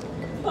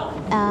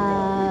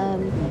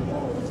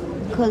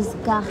 cause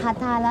ka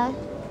khathala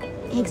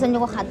heksanyo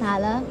go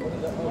khathala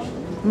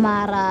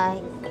mara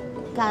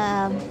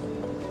ka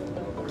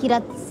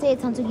kira se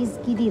tshantse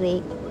ke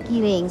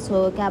direng,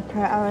 so ka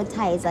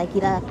prioritize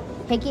kira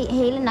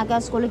hele nako ya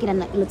sekolo ke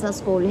letsa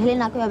sekolo, hele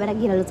nako ya bereka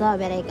ke letsa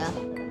bereka.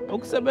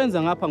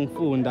 Ukusebenza ngapha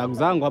ngifunda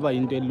akuzange kwaba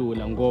into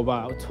elula,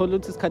 ngoba uthola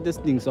ukuthi isikhathi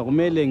esiningi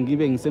kumele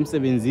ngibe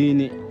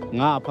ngisemsebenzini,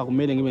 ngapha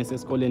kumele ngibe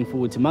ngisesikoleni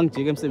futhi.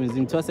 Mangijike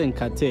emsebenzini ngithiwa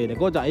sengikhathele,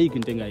 kodwa ayikho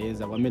into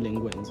engayenza kwamele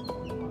ngikwenze.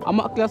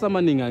 Ama-class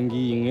amaningi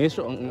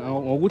angingesho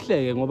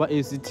ngokuhleke ngoba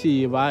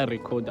ACT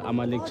baya-record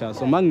ama-lectures,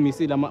 so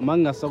mangimisile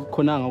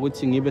mangingasakhonanga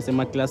ukuthi ngibe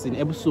semaklasini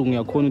ebusuku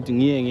ngiyakhona ukuthi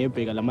ngiye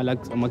ngiyebheka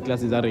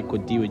ama-classes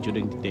arekhodiwe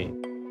during the day.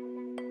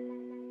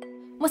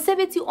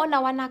 Mosebetsi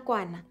ona wa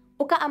nakwana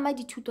o ka ama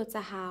dithuto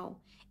tsa hao,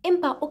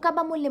 empa o ka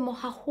ba molemo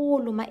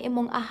haholo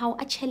maemong a hao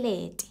a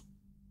tjhelete.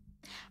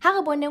 Ha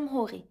re boneng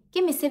hore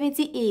ke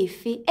mesebetsi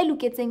efe e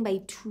loketseng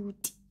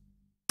baithuti.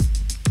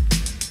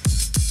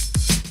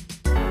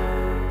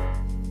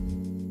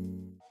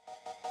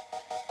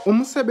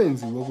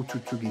 Umsebenzi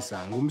wokuthuthukisa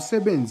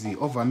ngumsebenzi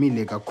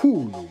ovamile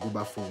kakhulu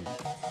kubafundi.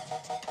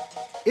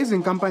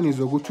 Izinkampani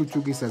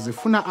zokuthuthukisa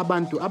zifuna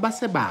abantu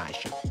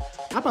abasebasha,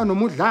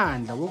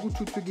 abanomudlandla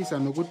wokuthuthukisa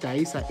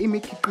nokudayisa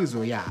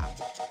imikhiqizo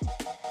yabo.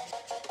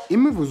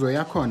 Imivuzo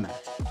yakhona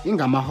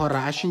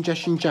ingamahora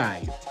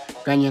ashintsha-shintshayo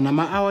kanye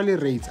nama-hourly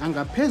rates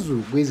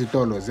angaphezulu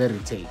kwezitolo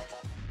ze-retail.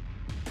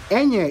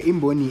 Enye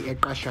imboni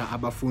eqasha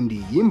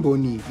abafundi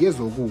yimboni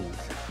yezokudla.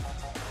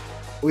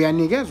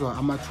 Uyanikezwa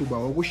amathuba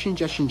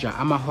wokushintsha-shintsha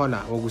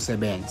amahola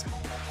okusebenza.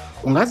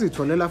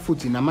 Ungazitholela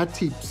futhi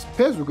nama-tips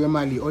phezu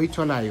kwemali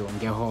oyitholayo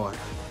ngehora.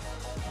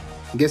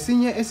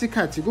 Ngesinye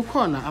esikhathi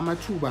kukhona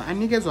amathuba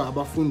anikezwa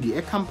abafundi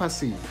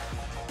ekhampasini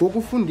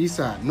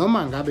ukufundisa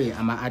noma ngabe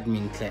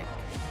ama-admin clerk.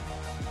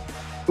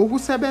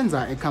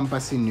 Ukusebenza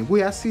ekhampasini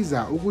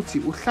kuyasiza ukuthi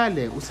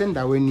uhlale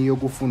usendaweni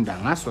yokufunda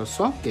ngaso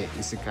sonke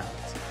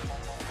isikhathi.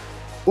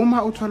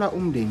 Uma uthola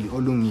umndeni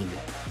olungile,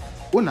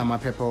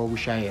 unamaphepha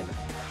wokushayela,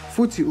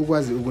 futhi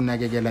ukwazi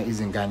ukunakekela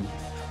izingane,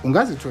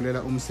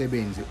 ungazitholela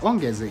umsebenzi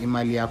ongeze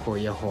imali yakho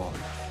yehora.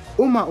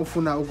 Uma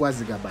ufuna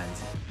ukwazi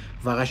kabanzi,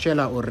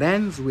 vakashela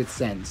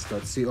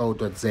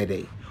urandswithsense.co.za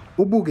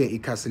Ubuke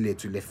ikhasi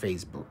lethu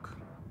le-Facebook.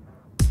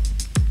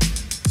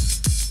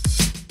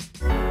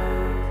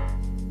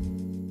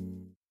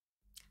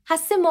 Ha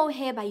se moo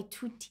he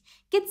baithuti,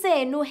 ke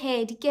tseno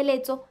he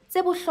dikeletso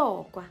tse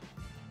bohlokwa.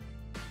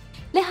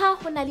 Le ha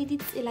ho na le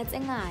ditsela tse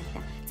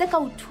ngata tse ka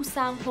o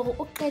thusang hore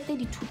o qete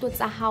dithuto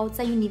tsa hao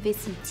tsa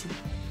university,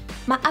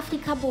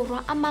 ma-Afrika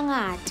Borwa a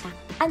mangata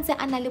a ntse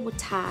a na le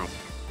bothata.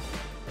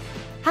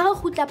 Ha re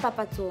kgutla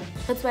papatsong,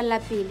 re tswella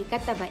pele ka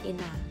taba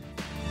ena.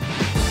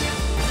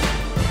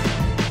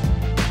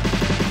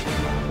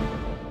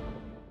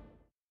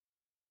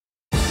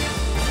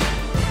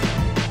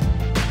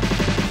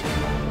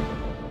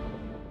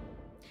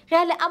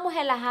 Re le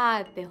amohela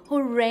hape ho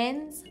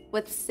Rands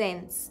with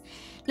Sense.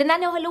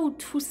 Lenaneo le o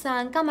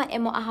thusang ka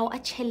maemo a hao a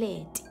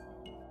tjhelete.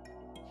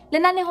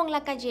 Lenaneong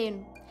la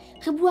kajeno,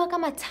 re bua ka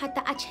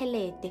mathata a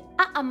tjhelete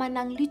a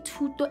amanang le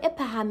thuto e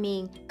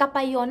phahameng kapa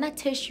yona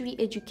tertiary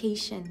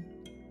education.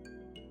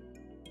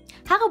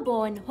 Ha re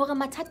bone hore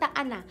mathata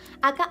ana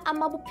a ka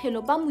ama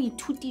bophelo ba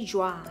moithuti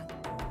jwang.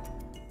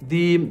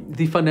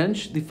 The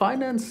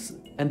finance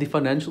and the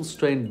financial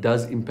strain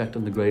does impact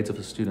on the grades of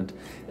a student.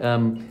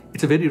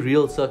 It's a very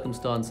real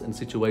circumstance and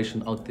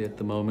situation out there at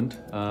the moment.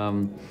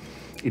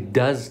 It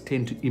does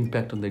tend to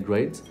impact on their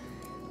grades.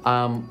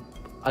 I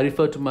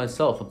refer to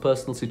myself, a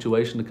personal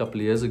situation a couple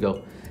of years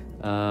ago,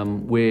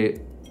 where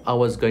I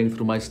was going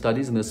through my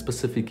studies in a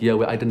specific year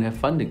where I didn't have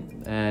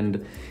funding.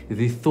 And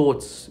the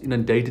thoughts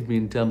inundated me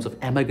in terms of,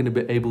 am I going to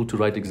be able to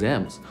write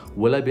exams?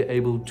 Will I be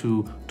able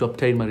to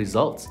obtain my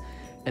results?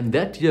 And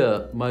that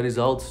year, my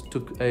results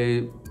took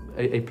a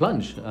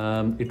plunge.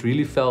 It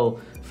really fell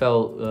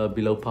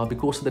below par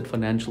because of that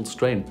financial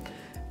strain.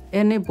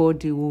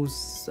 Anybody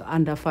who's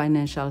under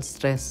financial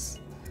stress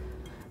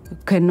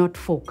cannot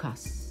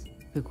focus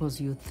because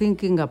you're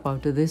thinking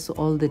about this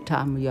all the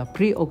time. You are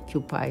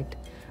preoccupied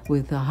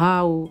with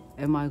how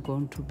am I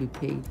going to be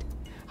paid?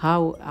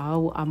 How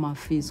are my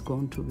fees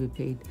going to be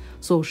paid?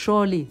 So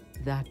surely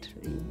that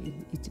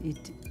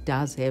it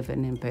does have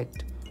an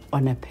impact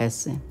on a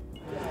person.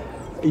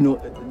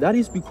 That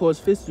is because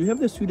first you have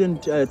the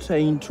student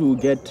trying to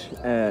get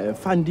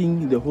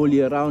funding the whole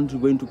year round,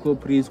 going to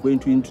corporates,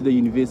 going into the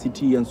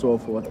university and so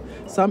forth.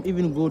 Some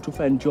even go to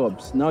find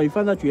jobs. Now you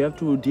find that you have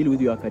to deal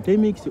with your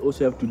academics, you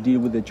also have to deal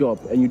with the job.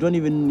 And you don't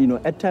even,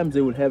 at times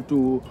they will have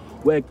to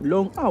work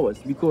long hours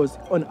because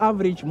on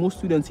average, most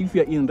students, if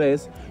you're in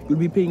res, you'll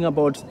be paying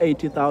about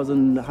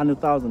 80,000,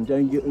 100,000.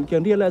 And you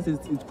can realize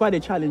it's quite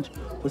a challenge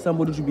for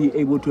somebody to be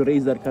able to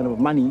raise that kind of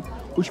money,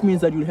 which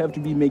means that you'll have to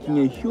be making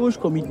a huge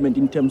commitment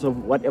in terms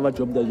of whatever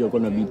job that you're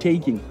going to be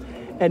taking.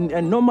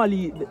 And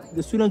normally,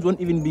 the students won't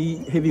even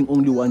be having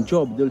only one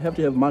job. They'll have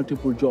to have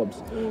multiple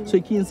jobs. So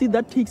you can see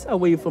that takes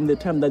away from the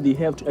time that they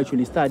have to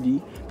actually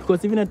study,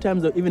 because even at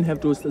times they even have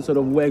to sort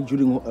of work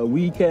during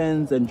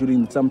weekends and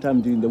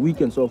sometime during the week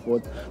and so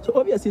forth. So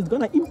obviously, it's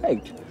going to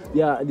impact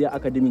their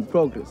academic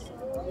progress.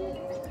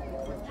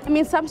 I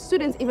mean, some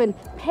students even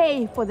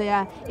pay for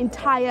their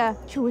entire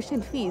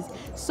tuition fees.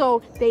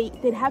 So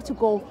they'd have to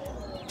go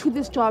to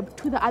this job,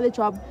 to the other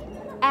job,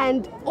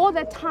 and all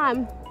that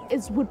time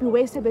would be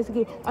wasted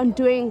basically on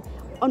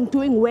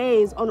finding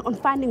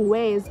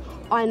ways,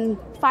 on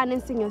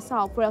financing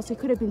yourself, or else you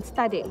could have been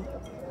studying.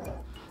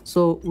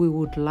 So we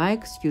would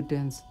like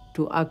students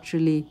to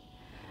actually,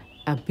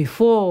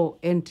 before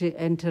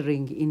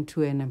entering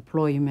into an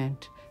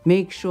employment,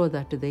 make sure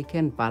that they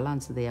can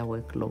balance their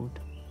workload.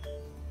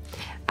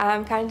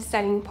 I'm currently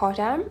studying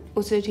part-time,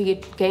 also to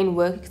gain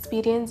work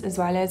experience as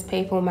well as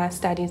pay for my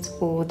studies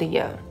for the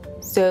year.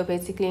 So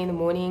basically in the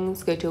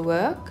mornings, go to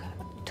work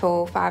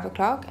till 5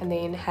 o'clock and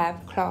then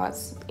have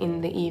class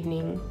in the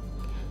evening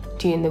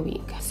during the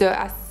week. So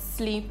I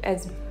sleep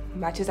as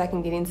much as I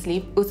can get in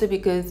sleep, also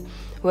because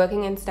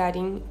working and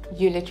studying,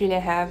 you literally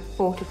have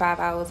 4 to 5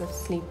 hours of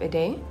sleep a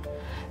day.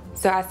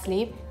 So I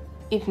sleep.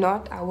 If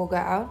not, I will go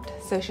out,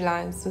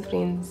 socialize with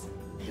friends.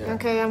 Yeah.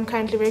 Okay, I'm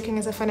currently working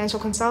as a financial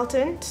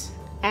consultant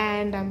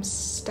and I'm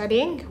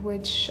studying,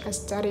 which I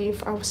start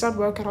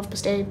work at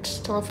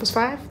 8:30 till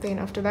 5:30. Then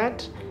after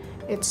that,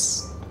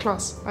 it's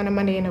class on a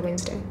Monday and a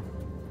Wednesday.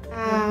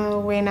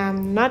 When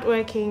I'm not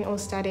working or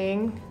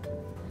studying,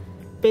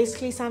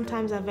 basically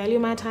sometimes I value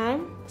my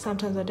time,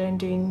 sometimes I don't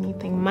do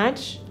anything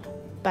much,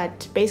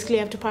 but basically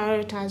you have to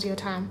prioritize your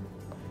time,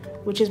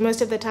 which is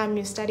most of the time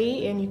you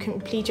study and you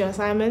complete your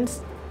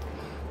assignments.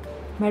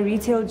 My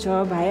retail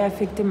job, I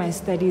affected my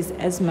studies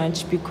as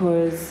much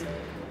because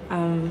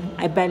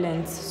I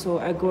balance, so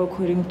I go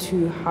according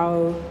to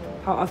how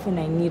often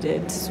I need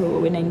it. So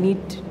when I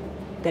need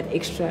that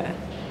extra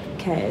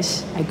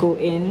cash, I go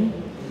in.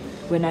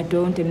 When I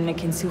don't, and I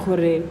can see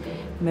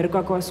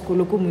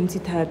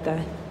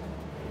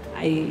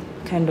I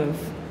kind of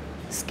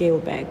scale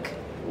back.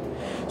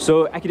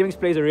 So academics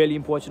plays a really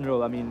important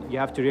role. I mean, you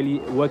have to really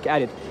work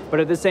at it.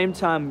 But at the same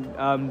time,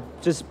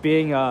 just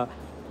being a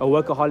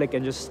workaholic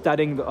and just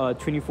studying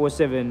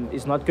 24/7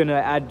 is not going to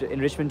add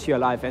enrichment to your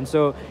life. And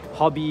so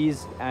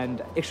hobbies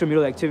and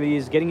extramural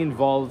activities, getting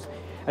involved,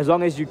 as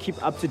long as you keep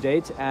up to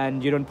date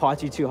and you don't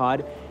party too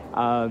hard,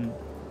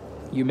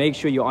 You make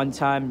sure you're on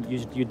time,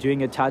 you're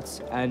doing your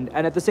tats, and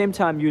at the same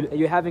time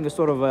you're having a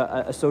sort of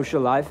a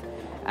social life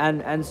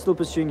and still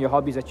pursuing your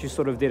hobbies that you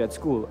sort of did at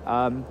school.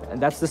 And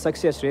that's the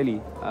success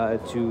really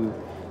to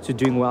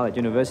doing well at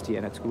university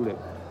and at school level.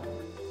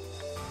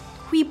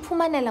 Ho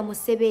iphumanela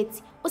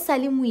mosebetsi o sa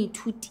le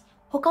moithuti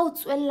ho ka o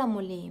tswella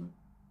molemo.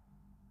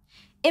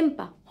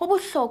 Empa ho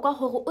bohlokwa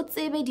hore o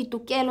tsebe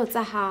ditokelo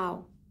tsa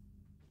hao.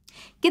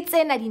 Ke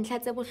tsena dintlha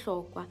tse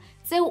bohlokwa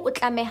tseo o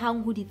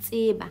tlamehang ho di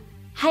tseba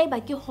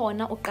haeba ke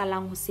hona o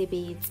qalang ho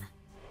sebetsa.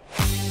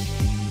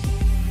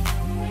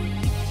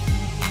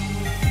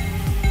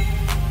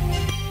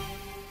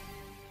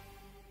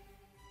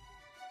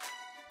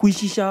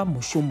 Kwešiša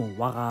mošomo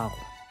wa gago.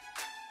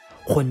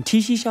 Go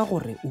nthišiša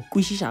gore o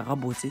kwešiša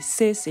gabotse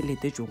se se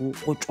letetšwego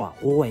go tšwa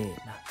go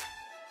wena.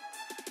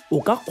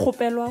 O ka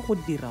kgopelwa go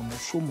dira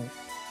mošomo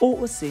o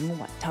o seng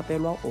wa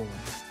thapelwa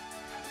ona.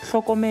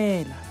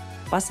 Hlokomela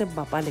ba se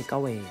bapale ka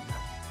wena.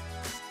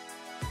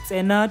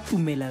 Tsena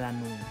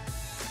tumelelanong.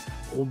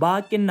 Go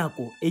ba ke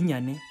nako e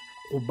nyane,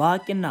 go ba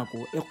ke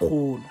nako e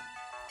kgolo.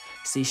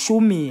 Se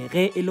šome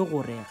ge e le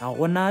gore ga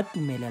gona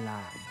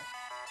tumelelano.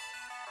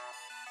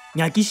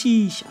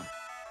 Nyakišiša.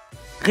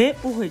 Ge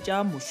o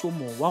hwetša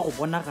mošomo wa go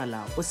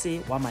bonagala o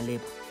se wa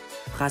maleba,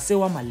 ga se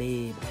wa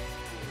maleba.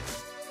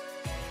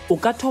 O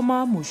ka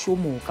thoma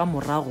mošomo ka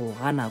morago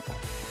ga nako,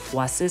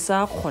 wa se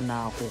sa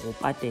kgona go go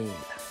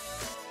patela.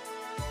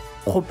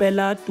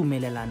 Kgopela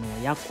tumelelano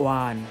ya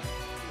kwano,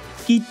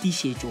 ke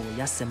tiišetšo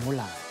ya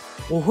semolao.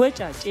 Go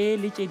hwetša tše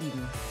le tše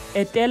dingwe,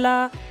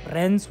 etela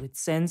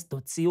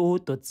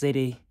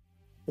randswithsense.co.za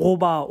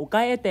goba o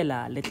ka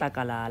etela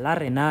letlakala la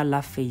rena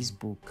la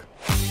Facebook.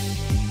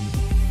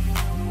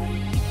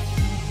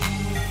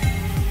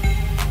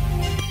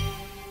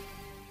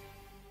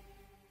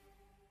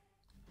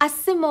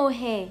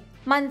 Asimohe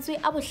mantswe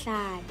a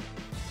bohlale.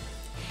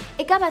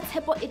 E ka ba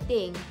tshepo e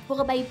teng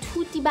hore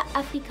baithuti ba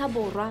Afrika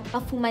Borwa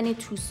ba fumane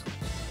thuso.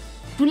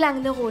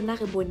 Dulang le rona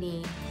re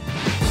boneng.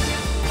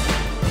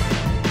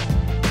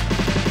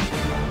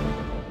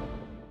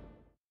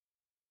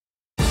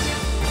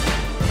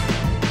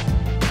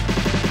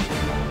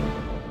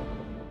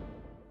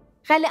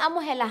 Re le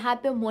amohela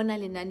hape mona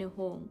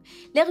lenanehong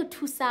le re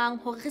thusang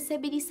hore re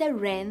sebedise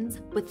Rands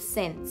with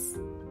sense.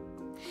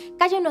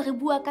 Kajeno re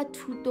bua ka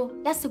thuto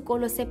ya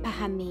sekolo se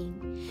phahameng,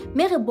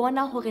 mme re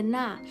bona hore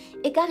na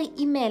e ka re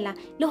imela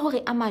le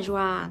hore ama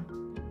jwang.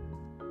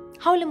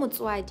 Ha o le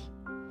motswadi,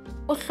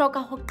 o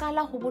hloka ho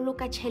qala ho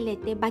boloka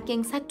tjhelete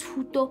bakeng sa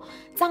thuto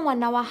tsa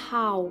ngwana wa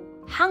hao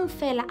hang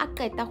fela a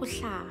qeta ho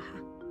hlaha.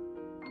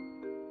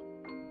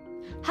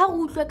 Ha re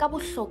utlwe ka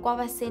bohlokwa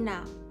ba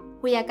sena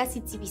ho ya ka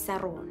setsebi sa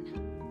rona.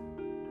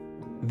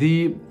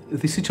 The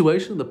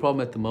situation, the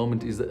problem at the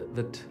moment is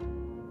that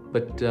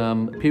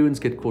parents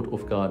get caught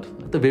off guard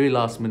at the very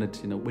last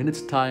minute, when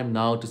it's time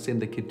now to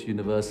send the kid to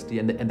university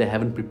and they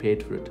haven't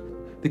prepared for it.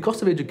 The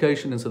cost of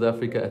education in South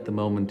Africa at the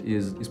moment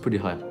is pretty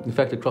high. In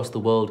fact, across the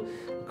world,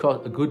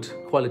 a good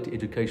quality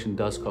education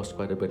does cost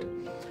quite a bit.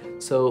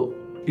 So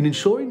in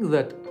ensuring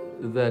that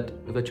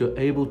you're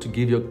able to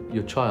give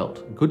your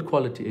child good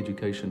quality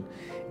education,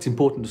 it's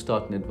important to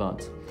start in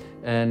advance.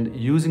 And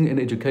using an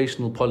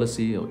educational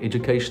policy or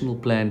educational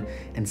plan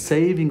and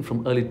saving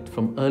from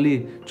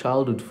early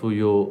childhood for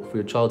your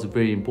child is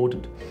very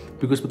important,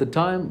 because by the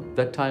time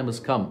that time has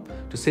come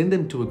to send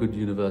them to a good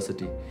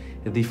university,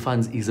 the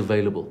funds is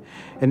available.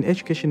 An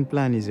education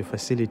plan is a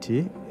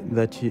facility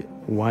that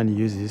one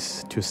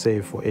uses to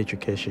save for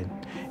education.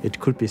 It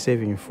could be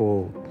saving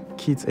for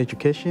kids'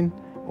 education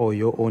or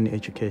your own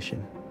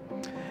education.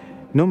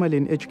 Normally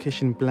an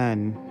education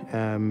plan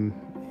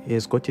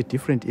has got a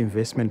different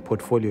investment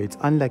portfolio. It's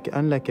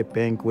unlike a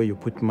bank where you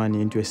put money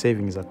into a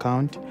savings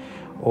account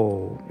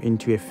or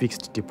into a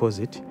fixed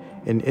deposit.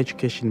 An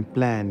education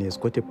plan has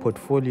got a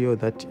portfolio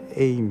that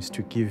aims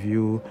to give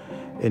you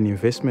an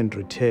investment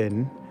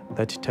return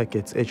that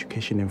targets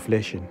education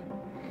inflation.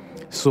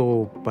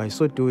 So by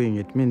so doing,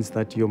 it means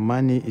that your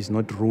money is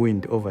not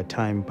ruined over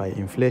time by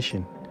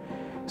inflation.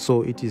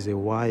 So it is a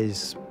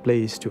wise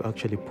place to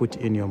actually put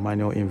in your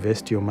money or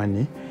invest your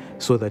money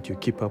so that you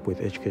keep up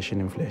with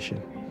education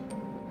inflation.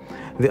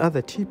 The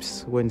other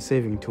tips when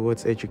saving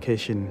towards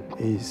education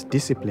is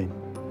discipline.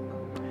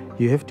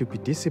 You have to be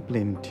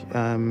disciplined,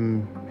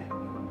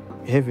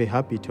 have a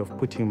habit of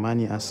putting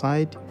money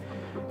aside,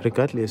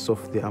 regardless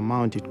of the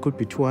amount. It could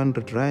be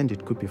 200 Rand,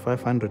 it could be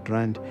 500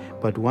 Rand,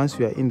 but once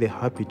you are in the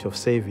habit of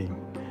saving,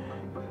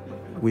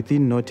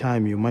 within no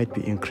time you might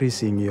be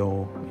increasing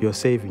your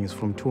savings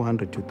from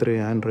 200 to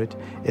 300,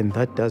 and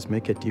that does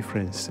make a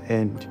difference.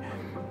 And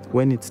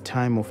when it's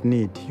time of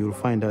need, you'll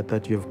find out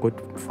that you've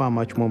got far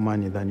much more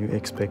money than you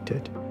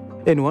expected.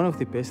 And one of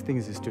the best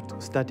things is to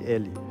start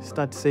early.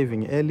 Start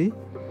saving early,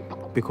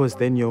 because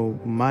then your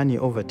money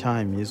over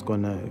time is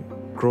gonna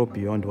grow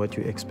beyond what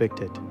you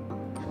expected.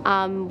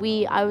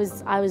 I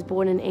was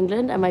born in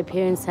England, and my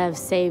parents have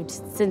saved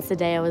since the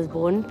day I was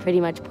born,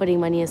 pretty much putting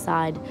money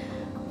aside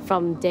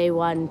from day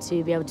one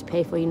to be able to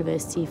pay for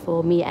university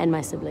for me and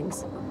my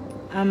siblings.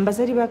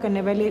 basadi ba ka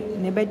ne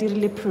ba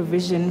dirile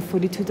provision for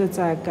dithuto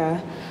tsa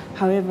ka.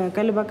 However,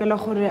 ka lebaka la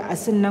gore a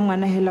se nna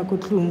ngwana hela ko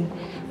tlung,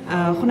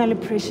 go na le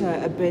pressure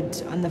a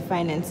bit on the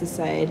finances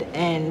side,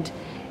 and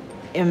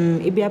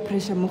e be a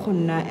pressure mo go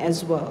nna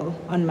as well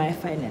on my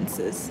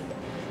finances.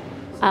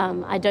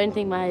 I don't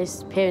think my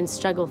parents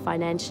struggle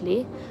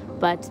financially,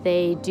 but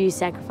they do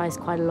sacrifice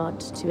quite a lot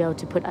to be able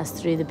to put us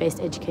through the best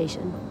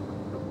education.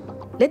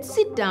 Let's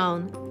sit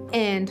down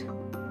and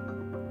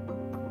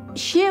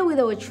share with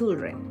our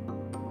children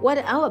what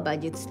our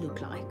budgets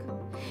look like.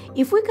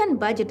 If we can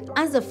budget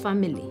as a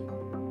family,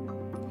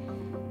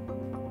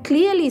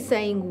 clearly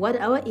saying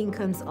what our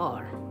incomes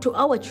are to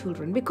our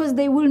children, because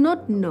they will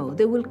not know,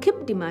 they will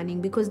keep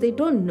demanding because they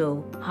don't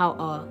know how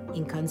our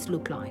incomes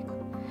look like.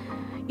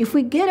 If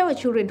we get our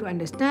children to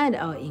understand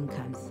our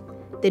incomes,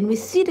 then we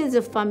sit as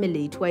a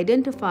family to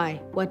identify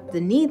what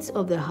the needs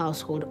of the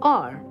household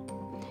are,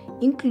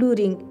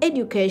 including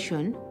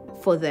education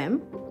for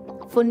them,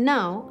 for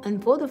now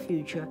and for the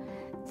future.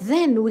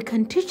 Then we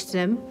can teach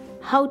them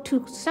how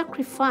to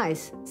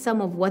sacrifice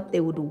some of what they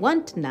would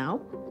want now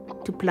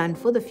to plan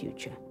for the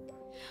future.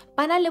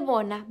 Bana le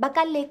bona ba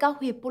ka leka ho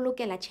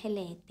ipolokela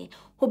tjhelete,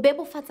 ho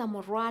bebofatsa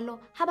morwalo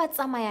ha ba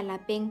tsamaya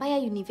lapeng ba ya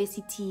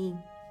university.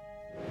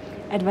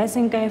 Advice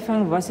nka e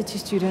fang varsity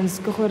students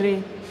ke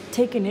gore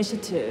take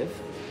initiative.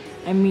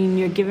 I mean,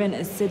 you're given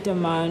a set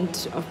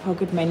amount of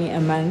pocket money a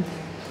month,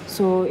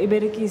 so e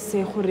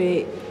berekise gore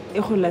e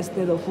go last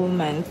the whole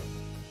month.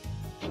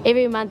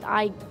 Every month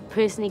I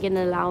personally get an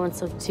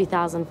allowance of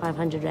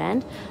 2,500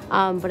 Rand,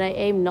 but I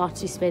aim not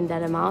to spend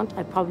that amount.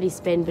 I probably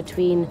spend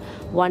between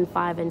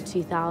 1,500 and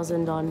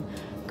 2,000 on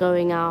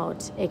going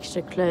out,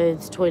 extra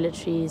clothes,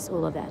 toiletries,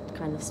 all of that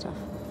kind of stuff.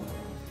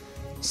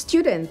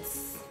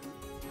 Students,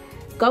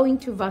 going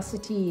to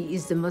varsity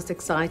is the most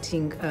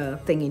exciting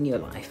thing in your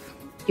life.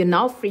 You're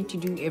now free to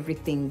do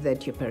everything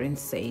that your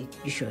parents say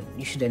you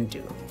shouldn't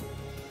do.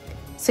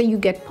 So you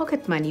get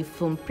pocket money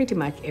from pretty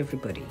much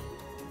everybody.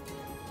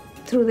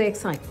 Through the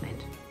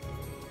excitement,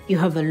 you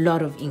have a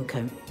lot of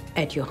income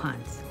at your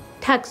hands,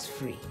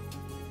 tax-free,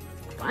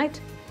 right?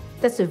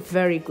 That's a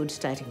very good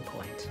starting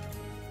point.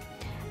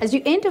 As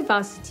you enter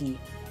varsity,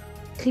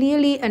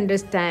 clearly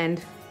understand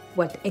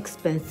what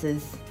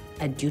expenses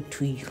are due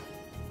to you.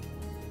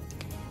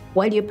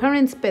 While your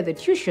parents pay the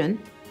tuition,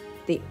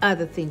 there are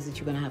other things that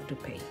you're going to have to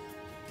pay.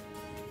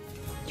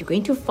 You're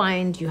going to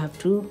find you have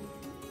to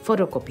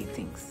photocopy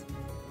things.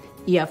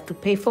 You have to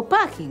pay for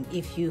parking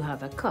if you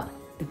have a car.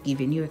 They've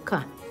given you a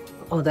car,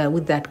 although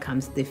with that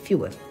comes the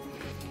fuel.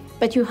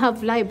 But you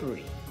have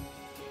library,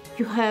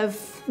 you have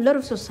a lot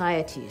of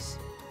societies,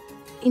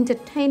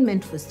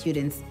 entertainment for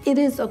students. It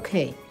is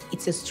okay,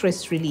 it's a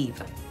stress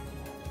reliever.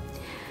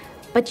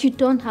 But you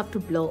don't have to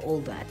blow all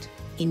that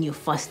in your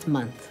first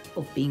month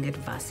of being at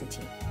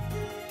varsity.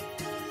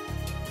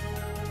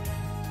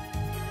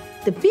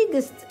 The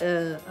biggest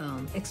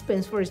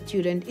expense for a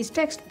student is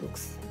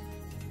textbooks.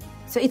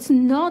 So it's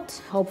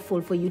not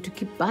helpful for you to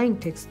keep buying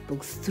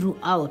textbooks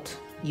throughout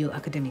your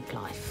academic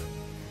life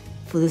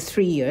for the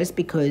 3 years,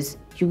 because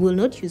you will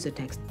not use a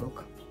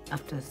textbook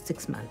after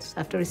 6 months,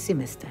 after a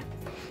semester.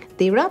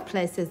 There are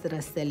places that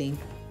are selling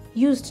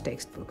used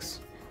textbooks.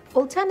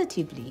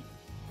 Alternatively,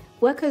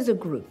 work as a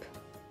group.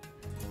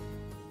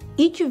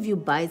 Each of you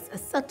buys a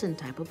certain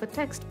type of a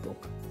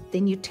textbook.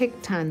 Then you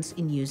take turns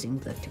in using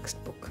the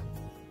textbook.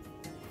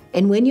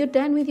 And when you're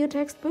done with your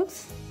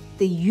textbooks,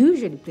 they're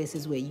usually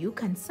places where you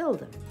can sell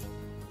them.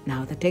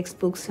 Now, the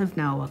textbooks have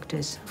now worked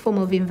as a form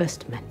of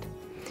investment.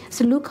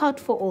 So look out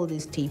for all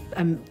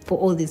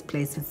these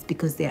places,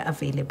 because they are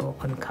available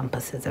on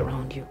campuses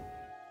around you.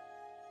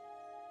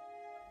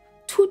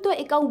 Thuto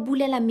e ka o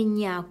bulela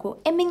menyako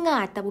e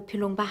mengata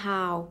bophelong ba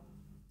hao.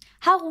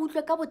 Ha re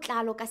utlwe ka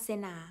botlalo ka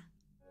sena.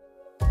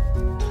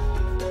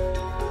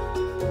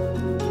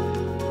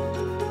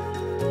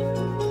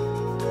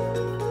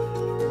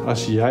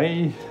 As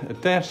jy 'n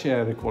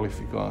tersiêre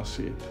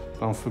kwalifikasie het,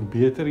 dan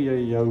verbeter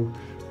jy jou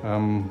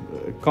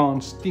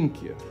kans 10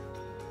 keer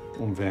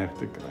om werk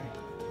te kry.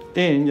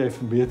 En jy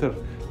verbeter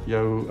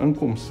jou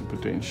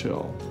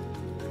inkomstepotensiaal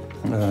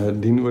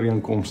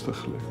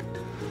dienooreenkomstiglik.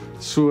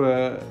 So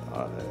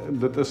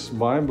dit is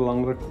baie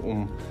belangrik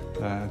om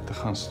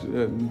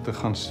te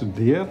gaan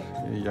studeer,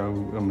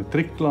 jou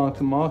matriek klaar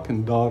te maak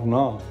en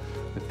daarna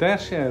 'n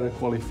tersiêre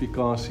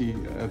kwalifikasie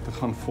te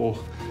gaan volg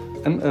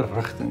in 'n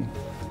rigting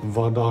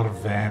waar daar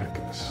werk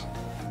is.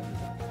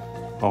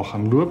 Al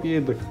gaan loop jy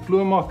 'n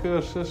diploma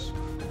kursus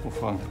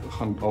of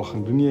al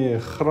gaan doen jy 'n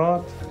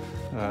graad,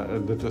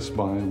 dit is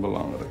baie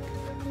belangrik,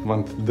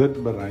 want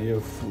dit berei jou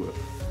voor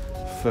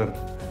vir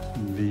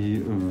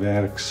die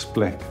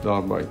werksplek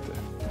daar buite.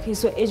 Okay,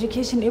 so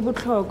education e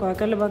botlhokwa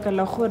ka lebaka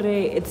la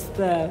gore it's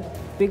the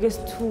biggest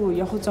tool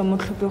ya go tswa mo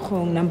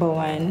tlhopegong, number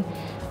 1.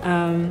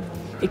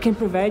 It can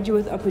provide you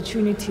with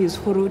opportunities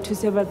gore to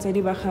se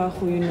batsadi ba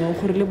gago,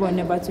 gore le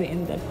bone ba tswe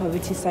in that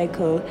poverty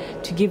cycle,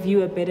 to give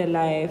you a better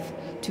life,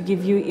 to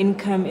give you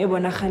income e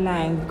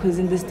bonagalang, because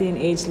in this day and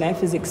age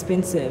life is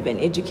expensive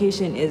and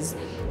education is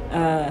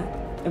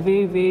a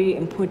very, very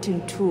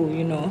important tool,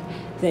 you know,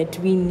 that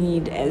we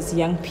need as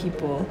young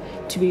people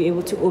to be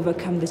able to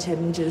overcome the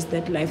challenges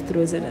that life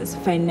throws at us,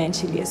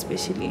 financially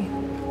especially.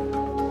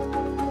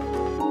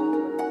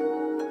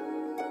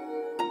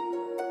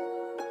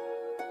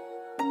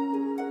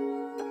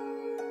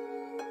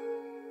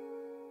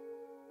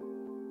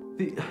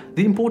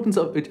 The importance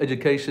of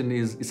education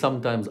is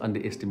sometimes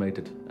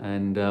underestimated,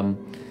 and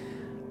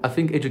I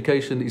think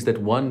education is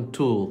that one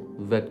tool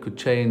that could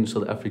change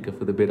South Africa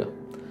for the better.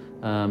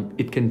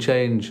 It can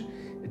change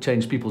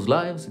people's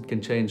lives, it can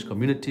change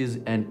communities,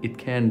 and it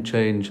can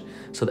change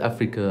South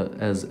Africa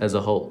as a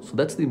whole. So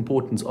that's the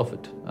importance of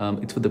it.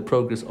 It's for the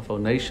progress of our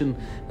nation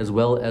as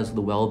well as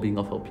the well-being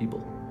of our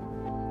people.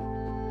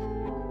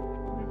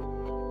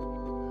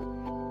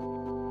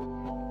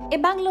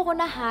 Ebang le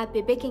rona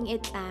hape bekeng e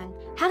tlang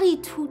ha re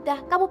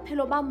ithuta ka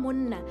bophelo ba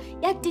monna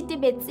ya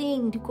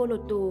tetebetseng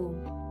dikolotong.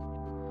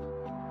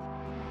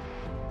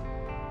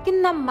 Ke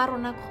nna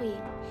Mmarona Kgwele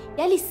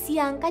ya le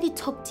siang ka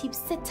di-top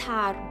tips tse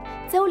tharo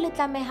tseo le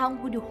tlamehang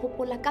ho di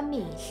hopola ka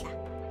mehla.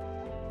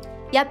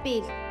 Ya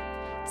pele,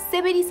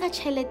 sebedisa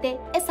tjhelete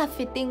e sa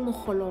feteng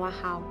mogolo wa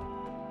hao.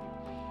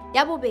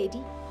 Ya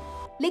bobedi,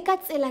 le ka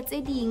tsela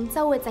tse ding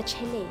tsa ho etsa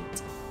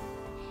tjhelete.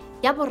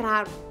 Ya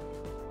boraro,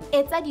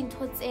 etsa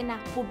dintho tsena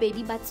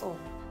bobedi ba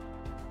tsona.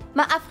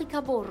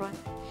 Ma-Afrika Borwa,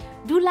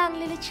 dulang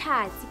le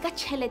tjhatsi ka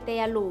tjhelete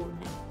ya lona.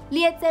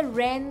 Le etse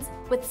rands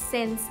with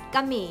sense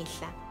ka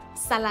mehla.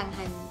 Salang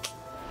hantle.